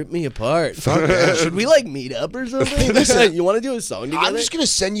really ripped me apart. Fuck that. Should we like meet up or something? Listen, you want to do a song together? I'm just gonna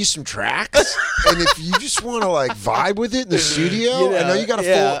send you some tracks, and if you just want to like vibe with it in the studio, I know you got a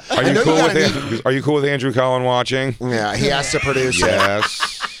full. Are you cool with Andrew Collin watching? Yeah, he has to produce.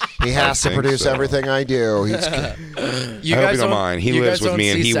 Yes. He has to produce everything I do. You I hope you guys don't mind. He you lives guys with don't me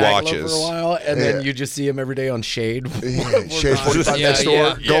and see he Sagalow watches. for a while, and then you just see him every day on Shade. Shade 45 next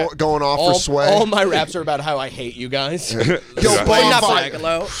door, going off for Sway. All my raps are about how I hate you guys. Yo,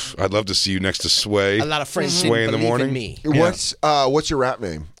 Sagalow. I'd love to see you next to Sway. A lot of friends Sway in the morning. in me. What's your rap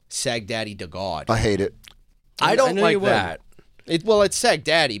name? Sag Daddy to God. I hate it. I don't know like you would. that. It's Sag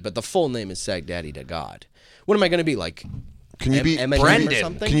Daddy, but the full name is Sag Daddy to God. What am I going to be like? Can you be Brendan or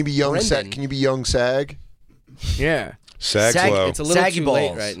something? Can you be young Sag? Can you be young Sag? Yeah. Sagslow. It's a little Saggy too balls.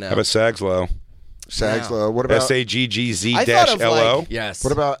 late right now. How about Sagslow? Sagslow. What about SAGGZ-LO? Like, Yes.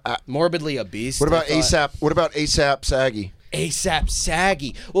 What about morbidly obese? What about ASAP? What about ASAP Saggy? ASAP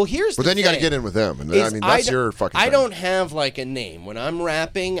Saggy. Well, here's Well, the then you got to thing, get in with them, and is that's your fucking. I thing. don't have like a name when I'm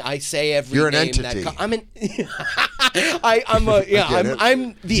rapping. I say every You're an name entity. that I'm an. I'm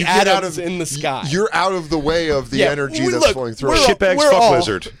the You get atoms in the sky. You're out of the way of the energy that's flowing through. Shitbags fuck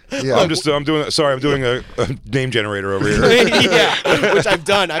lizard. Yeah. I'm doing a name generator over here. Yeah, which I've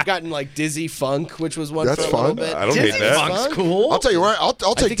done. I've gotten like Dizzy Funk, which was one That's for a fun. little bit. I don't hate that. Funk's cool. I'll tell you what. I'll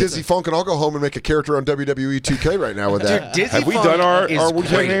take think Dizzy Funk and I'll go home and make a character on WWE 2K right now with that. Dizzy Have we Funk done our is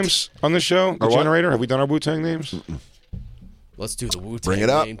Wu-Tang great. names on this show? The Our what? generator? Have we done our Wu-Tang names? Let's do the Wu-Tang Bring it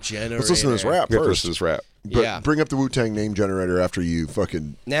up. name generator. Let's listen to this rap We have to first. listen to this rap. But Yeah. bring up the Wu-Tang name generator after you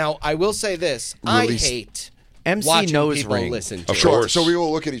fucking. Now, I will say this. Release- I hate MC watching nose people ring. listen to Of it. course. So we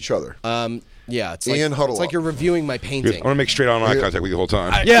will look at each other. Yeah, it's Ian, like, huddle it's like up. you're reviewing my I'm painting. going to make straight on eye contact with you the whole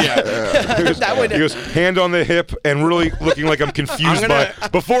time. That would He goes, hand on the hip and really looking like I'm confused by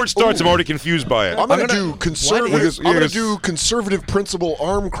it. Before it starts, I'm already confused by it. I'm gonna do conservative. I'm gonna Yes. do conservative principle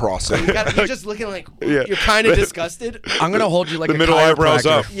arm crossing. You're just looking like Yeah. you're kind of disgusted. I'm gonna hold you like The a middle eyebrows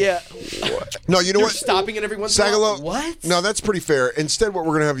chiropractor. up. Yeah. No, you know You're what? stopping it every once in a while. Sagalow. What? No, that's pretty fair. Instead, what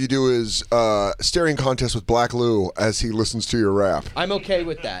we're gonna have you do is staring contest with Black Lou as he listens to your rap. I'm okay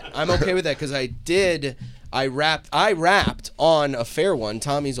with that. I'm okay with that because I rapped on a Fair One,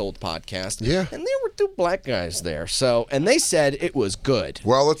 Tommy's old podcast. Yeah. And there were two black guys there. So, and they said it was good.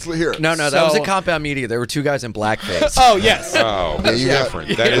 Well, let's hear it. No, that was So- at Compound Media. There were two guys in blackface. Oh, yes. Oh, that's you got-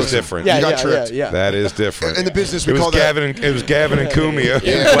 different. That is different. yeah, you got yeah, tricked. yeah. That is different. In the business, we it was call that. Gavin and, it was Gavin and Kumia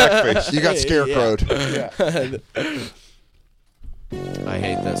in blackface. You got scarecrowed. I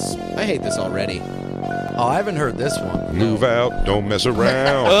hate this. I hate this already. Oh, I haven't heard this one. Move out, don't mess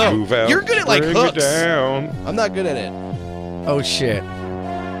around. Oh, Move out. you're good at, like, bring hooks. it down. I'm not good at it. Oh, shit.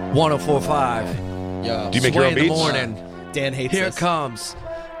 104.5. Yo. Do you make your own Sway in the beats? morning. Dan hates Here this. it comes.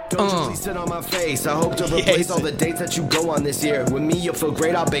 Don't just please sit on my face. I hope to replace all the dates that you go on this year. With me, you'll feel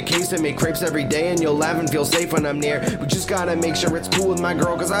great. I'll bake cakes and make crepes every day, and you'll laugh and feel safe when I'm near. We just gotta make sure it's cool with my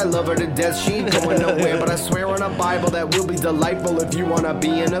girl, cause I love her to death. She ain't going nowhere, but I swear on a Bible that will be delightful if you wanna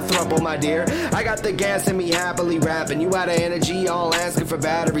be in a throuple, my dear. I got the gas in me happily rapping. You out of energy, all asking for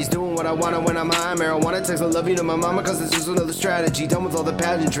batteries. Doing what I wanna when I'm high. Marijuana text I love you to my mama, cause this is another strategy. Done with all the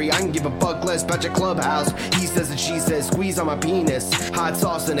pageantry. I can give a buck less about your clubhouse. He says and she says, squeeze on my penis. Hot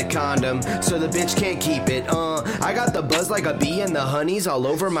sauce in a condom. So the bitch can't keep it, I got the buzz like a bee and the honey's all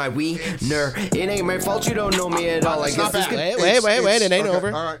over my wiener. It ain't my fault you don't know me at all. I guess this could... Wait, it ain't over.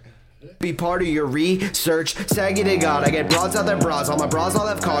 All right. Be part of your research. Saggy to God, I get broads out their bras. All my bras all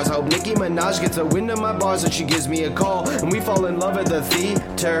have cars. I hope Nicki Minaj gets a wind of my bars and she gives me a call. And we fall in love at the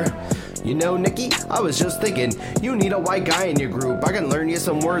theater. You know, Nikki, I was just thinking, you need a white guy in your group. I can learn you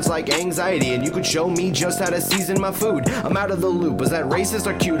some words like anxiety, and you could show me just how to season my food. I'm out of the loop. Was that racist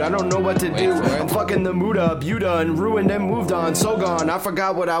or cute? I don't know what to do. I'm fucking the mood up. You done ruined and moved on. So gone. I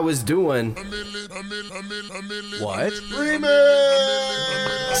forgot what I was doing. What?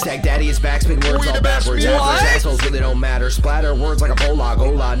 Stack Daddy is back, spin words all backwards. Average assholes really don't matter. Splatter words like a Polog.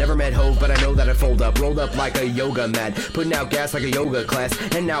 Ola, never met Hove, but I know that I fold up. Rolled up like a yoga mat. Putting out gas like a yoga class.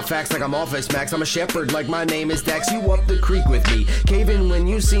 And now facts like I'm Office Max. I'm a shepherd like my name is Dax. You up the creek with me. Caving when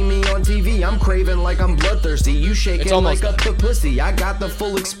you see me on TV. I'm craving like I'm bloodthirsty. You shaking like up the pussy. I got the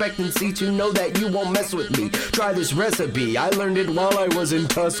full expectancy to know that you won't mess with me. Try this recipe. I learned it while I was in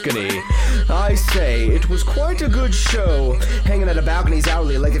Tuscany. I say, it was quite a good show. Hanging at the balconies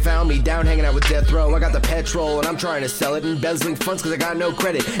hourly like they found me down hanging out with Death Row. I got the petrol and I'm trying to sell it. Embezzling funds cause I got no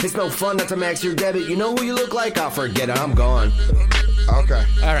credit. It's no fun not to max your debit. You know who you look like? I'll forget it. I'm gone. Okay.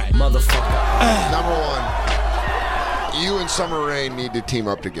 All right. Motherfucker. Number one, you and Summer Rain need to team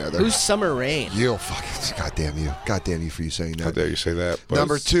up together. Who's Summer Rain? You'll fucking goddamn you. Goddamn you for you saying that. How dare you say that? But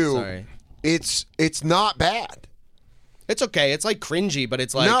Number two, Sorry. it's not bad. It's okay. It's like cringy, but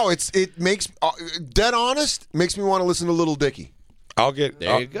it's like No, it makes dead honest makes me want to listen to Little Dicky. I'll get.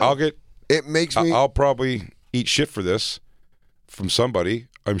 It makes me. I'll probably eat shit for this from somebody,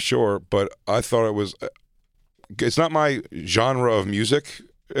 I'm sure. But I thought it was. It's not my genre of music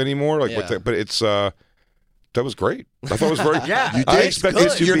anymore. Like, Yeah. but it's. That was great. I thought it was very. Yeah, you I did. expected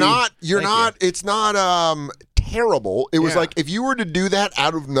it to You're be. not. You're Thank not. It's not terrible. It was Yeah. like if you were to do that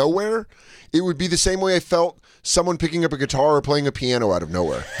out of nowhere, it would be the same way I felt someone picking up a guitar or playing a piano out of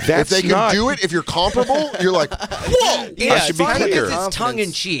nowhere. That's if they can not- do it, if you're comparable, you're like, whoa. Yeah, I should be it's fine clear. because it's tongue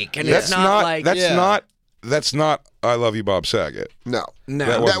in cheek, and That's it's not like That's not. I love you, Bob Saget. No. No.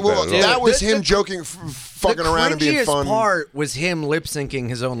 That wasn't bad at all. That was The- him the- joking, fucking the around and being cringiest fun. part was him lip syncing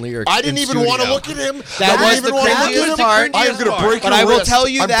his own lyrics. I didn't in even want to studio. look at him. That I was didn't the even want to look cringiest at him. part. I am going to break But your I will wrist. tell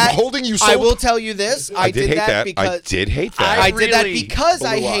you I'm that holding you. I will tell you this. I did hate that. because I did hate that. I did that really because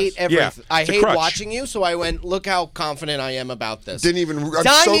I blew us. hate everything. Yeah, I it's a hate crutch. watching you, so I went, look how confident I am about this. Didn't even. I'm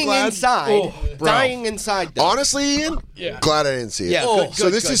dying so glad. inside. bro. Dying inside. Though. Honestly, Ian, glad I didn't see it. Yeah, good, so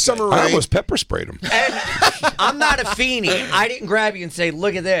good, this good, is good. Summer I Rain. almost pepper sprayed him. I'm not a fiendie. I didn't grab you and say,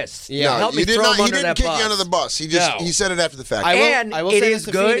 "Look at this." Yeah. help me you did throw not. him He under didn't that kick bus. you under the bus. He just No. he said it after the fact. And will it say is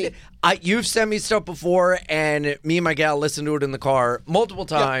this to Feeney. good. You've sent me stuff before, and me and my gal listened to it in the car multiple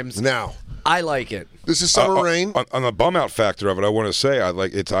times. Now I like it. this is Summer Rain. On the bum out factor of it, I want to say I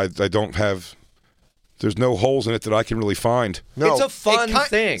like it. I don't have. There's no holes in it that I can really find. No, It's a fun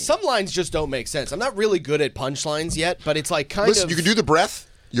thing. Some lines just don't make sense. I'm not really good at punchlines yet, but it's like kind listen. of. You can do the breath.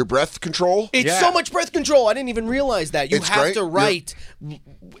 Your breath control. It's Yeah. so much breath control. I didn't even realize that. You It's have great. to write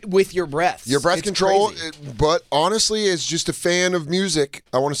with your breath. Your breath It's control, crazy. but honestly, as just a fan of music,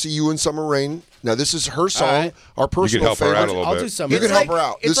 I want to see you in Summer Rain. Now, this is her song, right. our personal help her favorite. out a little I'll bit. do some. You of can it. help her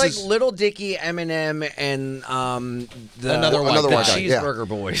out. It's This like is Little Dicky, Eminem, and Another white guy. cheeseburger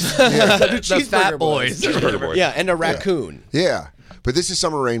boys, The the cheeseburger fat boys. Cheeseburger boy. Yeah, and a raccoon. yeah. But this is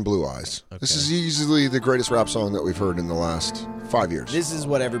Summer Rain, Blue Eyes. This is easily the greatest rap song that we've heard in the last 5 years. This is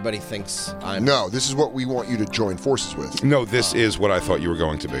what everybody thinks I'm. No, this is what we want you to join forces with. No, this is what I thought you were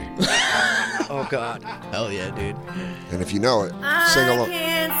going to be. Oh God! Hell yeah, dude. And if you know it, sing along.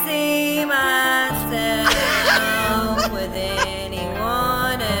 Can't see myself with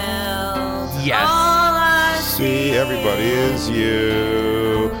anyone else. Yes. All I See, everybody is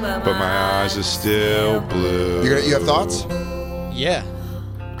you, but my eyes are still blue. You have thoughts? Yeah.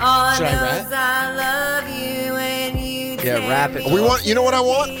 all Should I knows rap? I love you and you Yeah, rap it. We want. You know what I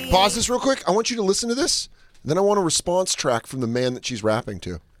want? Pause this real quick. I want you to listen to this. Then I want a response track from the man that she's rapping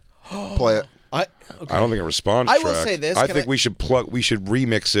to. Play it. I don't think a response I track. will say this. I Can think we should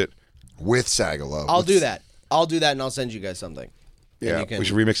remix it. With Sagalow. I'll do that. I'll do that, and I'll send you guys something. Yeah, we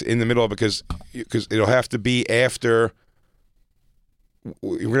should remix it in the middle because it'll have to be after.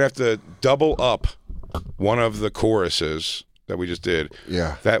 We're going to have to double up one of the choruses that we just did.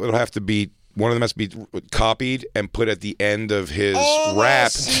 Yeah. That will have to be, one of them has to be copied and put at the end of his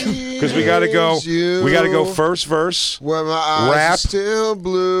rap. Because we got to go first verse, Where my eyes rap, are still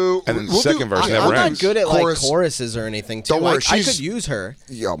blue. and then the second verse. I'm not good at like choruses or anything. Too. Don't worry, I could use her.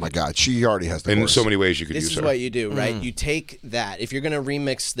 Oh my God, she already has the In chorus. so many ways you could use her. This is what you do, right? You take that. If you're gonna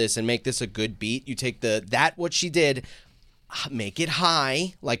remix this and make this a good beat, you take what she did, make it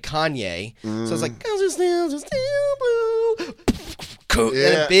high like Kanye. So it's like just blue.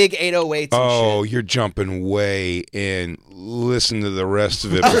 And a big 808s and shit. You're jumping way in. Listen to the rest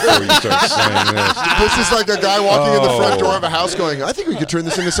of it before you start saying this. This is like a guy walking in the front door of a house going, I think we could turn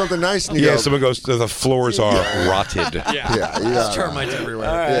this into something nice. And you go, someone goes, the floors are rotted. There's termites everywhere.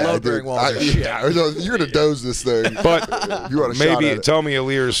 Yeah, Load-bearing walls are shit. You're going to doze this thing. But you want a shot maybe at it. tell me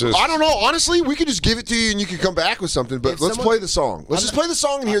Alir says. I don't know. Honestly, we could just give it to you and you could come back with something. But let's play the song. Let's just play the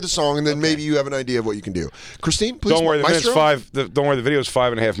song and hear the song, and then maybe you have an idea of what you can do. Christine, please. Don't worry, Maestro? don't worry, the video's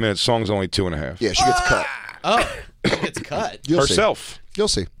 5.5 minutes. Song's only 2.5. Yeah, she gets cut. Oh, she gets cut. Herself. You'll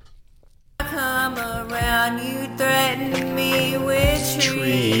see. Come around, you threaten me with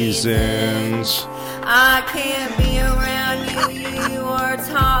treasons. I can't be around you, you are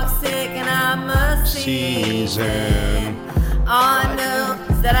toxic and I'm a season. I know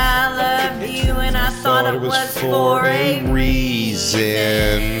that I loved you and I thought it was for a reason.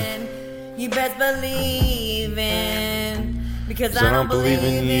 You best believe in, because I don't believe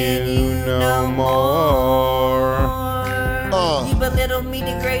in you no more. You belittled me,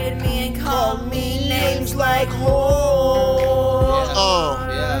 degraded me, and called me names like whore.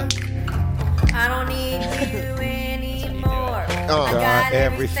 I don't need you anymore. I got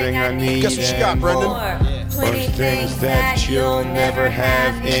everything I need. Guess what she got, Brendan? Plenty things that you'll never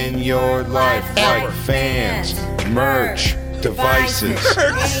have in your life, like fans, merch, devices.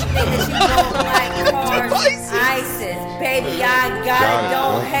 Anything that you don't like, cars, ISIS. Baby, I got it.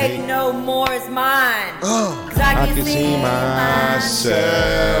 Don't hate no more. It's mine. 'Cause I can see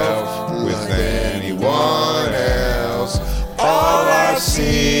myself with anyone else. All I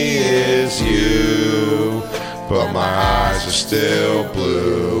see is you, but my eyes are still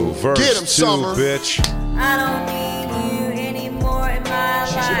blue. Verse Get 'em, 2, Summer. bitch. I don't need you anymore in my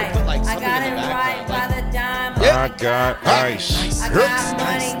life. I got it right by the dime. I got ice. I got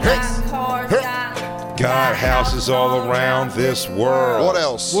money, got cars, Got houses all around this world. What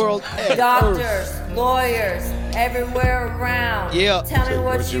else? doctors, lawyers, everywhere around. Yeah. Tell me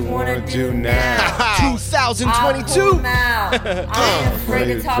what you want to do now. 2022. I ain't afraid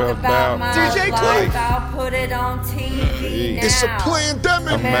to talk about my DJ life. Cliff. I'll put it on TV now. It's a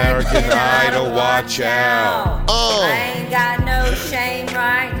pandemic. American Idol, watch out. I ain't got no shame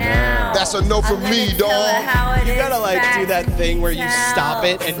right now. That's a no from me, dog. You gotta like do that thing where you stop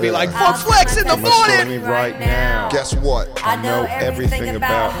it and be like, fuck flex in the morning. Me right now. Guess what? I know everything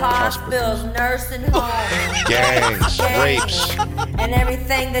about hospitals, nursing homes, Gangs, rapes. and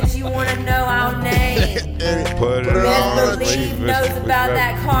everything that you want to know, I'll name. Put it on a Believe chain. knows about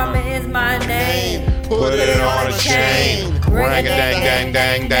that. Karma is my name. Put it on a chain. Ring a dang dang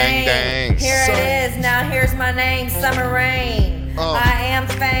dang dang dang. Here it is. Now here's my name, Summer Rain. I am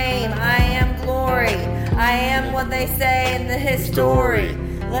fame. I am glory. I am what they say in the history.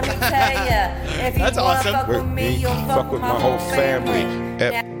 Let me tell ya, if you That's wanna awesome. fuck with me, you'll fuck with my whole family.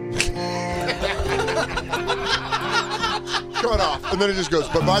 Cut off, and then it just goes.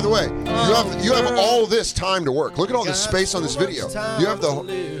 But by the way, you have all this time to work. Look at all this space on this video. You have the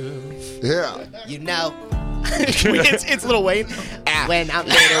You know, it's Lil Wayne. when I'm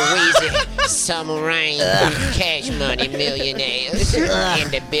Little Weezy, Summer Rain, Cash Money Millionaires in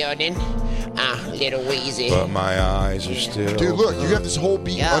the building. Little Weezy. But my eyes are still. Dude, look, you have this whole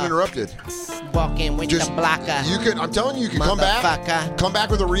beat uninterrupted. Walking with the blocker. You could. I'm telling you, you can come back. Come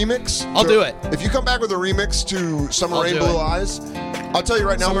back with a remix. I'll do it. If you come back with a remix to Summer Rain, do Blue it. Eyes, I'll tell you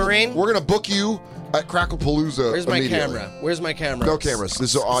right now. Summer Rain? We're gonna book you at Cracklepalooza. Where's my immediately. camera? Where's my camera? No cameras.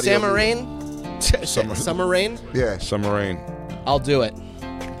 This is audio. Summer Rain? Summer Rain? Yeah. Summer Rain. I'll do it.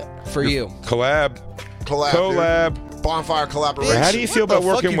 For you. Collab. Collab. Dude. Bonfire collaboration. How do you feel about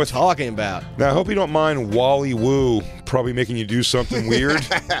working with? Talking about? Now, I hope you don't mind Wally Woo probably making you do something weird.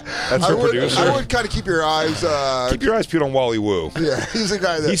 That's her producer. I would kind of keep your eyes... keep your eyes peeled on Wally Woo. Yeah, he's a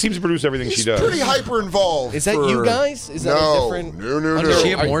guy that... He seems to produce everything she does. He's pretty hyper-involved. Is that you guys? Is that a different... No. Does she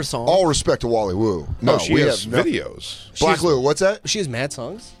have more songs? All respect to Wally Woo. No, she has videos. Black Lou, what's that? She has mad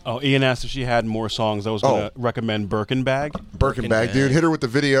songs? Oh, Ian asked if she had more songs. I was going to recommend Birkin Bag. Birkin Bag, dude. Hit her with the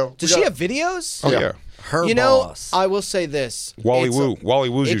video. Does she have videos? Oh, yeah. Her you know, boss. I will say this. Wally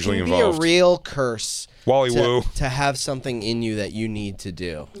Woo's usually involved. It involved. can be a real curse. Wally Woo. To have something in you that you need to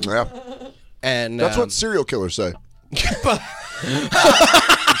do. Yeah. And that's what serial killers say.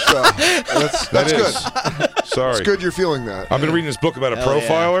 That's good. Sorry. It's good you're feeling that. I've been reading this book about a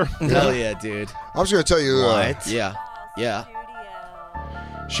profiler. Hell yeah, dude. I was going to tell you. What? Yeah.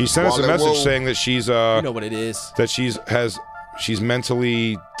 She sent us a message saying that she's you know what it is. That she's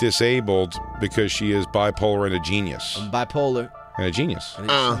mentally disabled because she is bipolar and a genius. I'm bipolar. And a genius.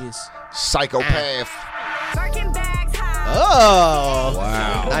 Psychopath. Oh.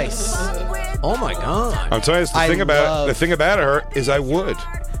 Wow. Nice. Oh my God. I'm telling you, the thing about her is I would.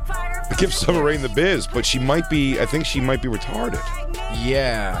 I give Summer Rain the biz, but I think she might be retarded.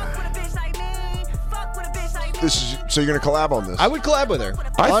 Yeah. So you're going to collab on this? I would collab with her.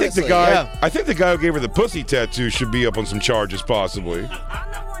 I honestly, think the guy who gave her the pussy tattoo should be up on some charges, possibly.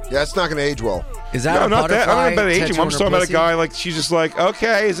 Yeah, it's not going to age well. Is that not that? I don't know about aging. tattoo I'm on just her talking about a pussy? guy like she's just like,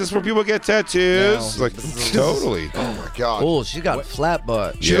 okay, is this where people get tattoos? No. Like, totally. Oh my God. Oh, she got a flat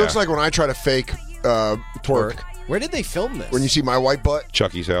butt. She looks like when I try to fake twerk. Where did they film this? When you see my white butt.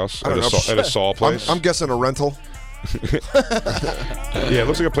 Chucky's house I don't know. at a saw place. I'm guessing a rental. Yeah, it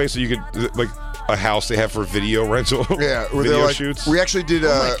looks like a place that you could like a house they have for video rental. Yeah, where video they're like, shoots. we actually did Oh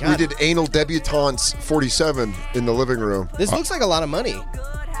my God. we did anal debutantes 47 in the living room. This looks like a lot of money.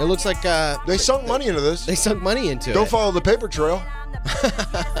 It looks like they sunk money into this. They sunk money into it. Don't follow the paper trail.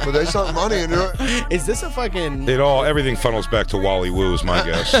 But they sunk money into it. Is this a fucking... Everything funnels back to Wally Woo is my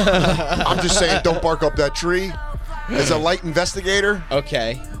guess. I'm just saying, don't bark up that tree. As a light investigator.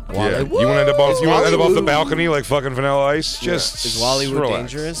 Okay. Yeah. You want to end up off the balcony like fucking Vanilla Ice? Is Wally Woo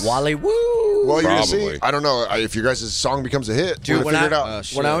dangerous? Wally Woo. Well, you're gonna see. Probably. I don't know if your guys' song becomes a hit. Dude, We're gonna figure it out.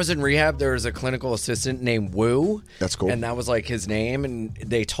 when I was in rehab, there was a clinical assistant named Woo. That's cool. And that was like his name. And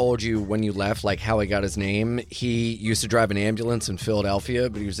they told you when you left, like how he got his name. He used to drive an ambulance in Philadelphia,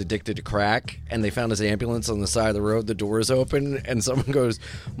 but he was addicted to crack. And they found his ambulance on the side of the road. The door's open, and someone goes,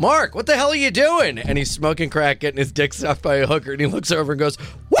 "Mark, what the hell are you doing?" And he's smoking crack, getting his dick sucked by a hooker. And he looks over and goes,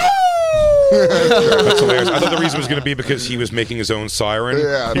 "Woo!" That's hilarious. I thought the reason was going to be because he was making his own siren.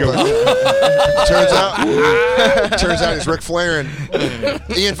 Yeah. Turns out he's Ric Flair.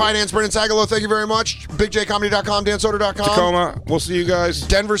 Ian Fidance, Brendan Sagalow, thank you very much. BigJComedy.com, DanSoder.com. Tacoma, we'll see you guys.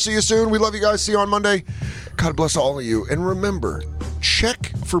 Denver, see you soon. We love you guys. See you on Monday. God bless all of you. And remember,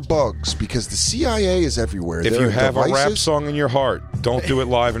 check for bugs because the CIA is everywhere. If There you are have a rap devices song in your heart, don't do it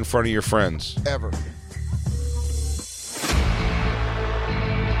live in front of your friends. ever.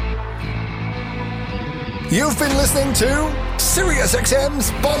 You've been listening to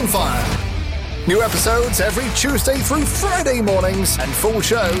SiriusXM's Bonfire. New episodes every Tuesday through Friday mornings and full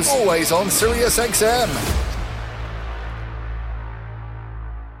shows always on SiriusXM.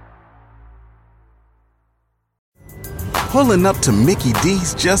 Pulling up to Mickey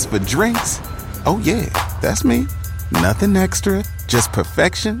D's just for drinks? Oh yeah, that's me. Nothing extra, just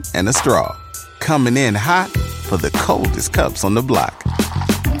perfection and a straw. Coming in hot for the coldest cups on the block.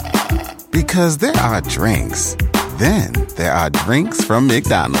 Because there are drinks. Then there are drinks from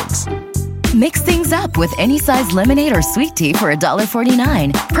McDonald's. Mix things up with any size lemonade or sweet tea for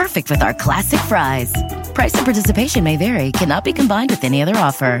 $1.49. Perfect with our classic fries. Price and participation may vary. Cannot be combined with any other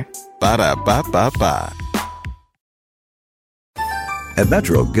offer. Ba-da-ba-ba-ba. At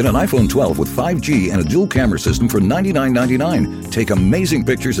Metro, get an iPhone 12 with 5G and a dual camera system for $99.99. Take amazing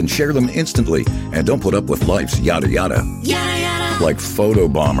pictures and share them instantly. And don't put up with life's yada yada. Yada yada. Like photo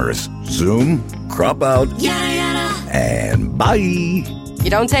bombers. Zoom, crop out, Yada yada. and bye. You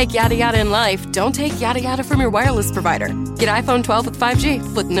don't take yada yada in life, don't take yada yada from your wireless provider. Get iPhone 12 with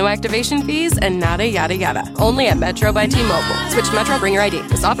 5G with no activation fees and nada yada yada. Only at Metro by T-Mobile. Switch to Metro, bring your ID.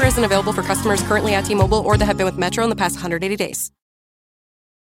 This offer isn't available for customers currently at T-Mobile or that have been with Metro in the past 180 days.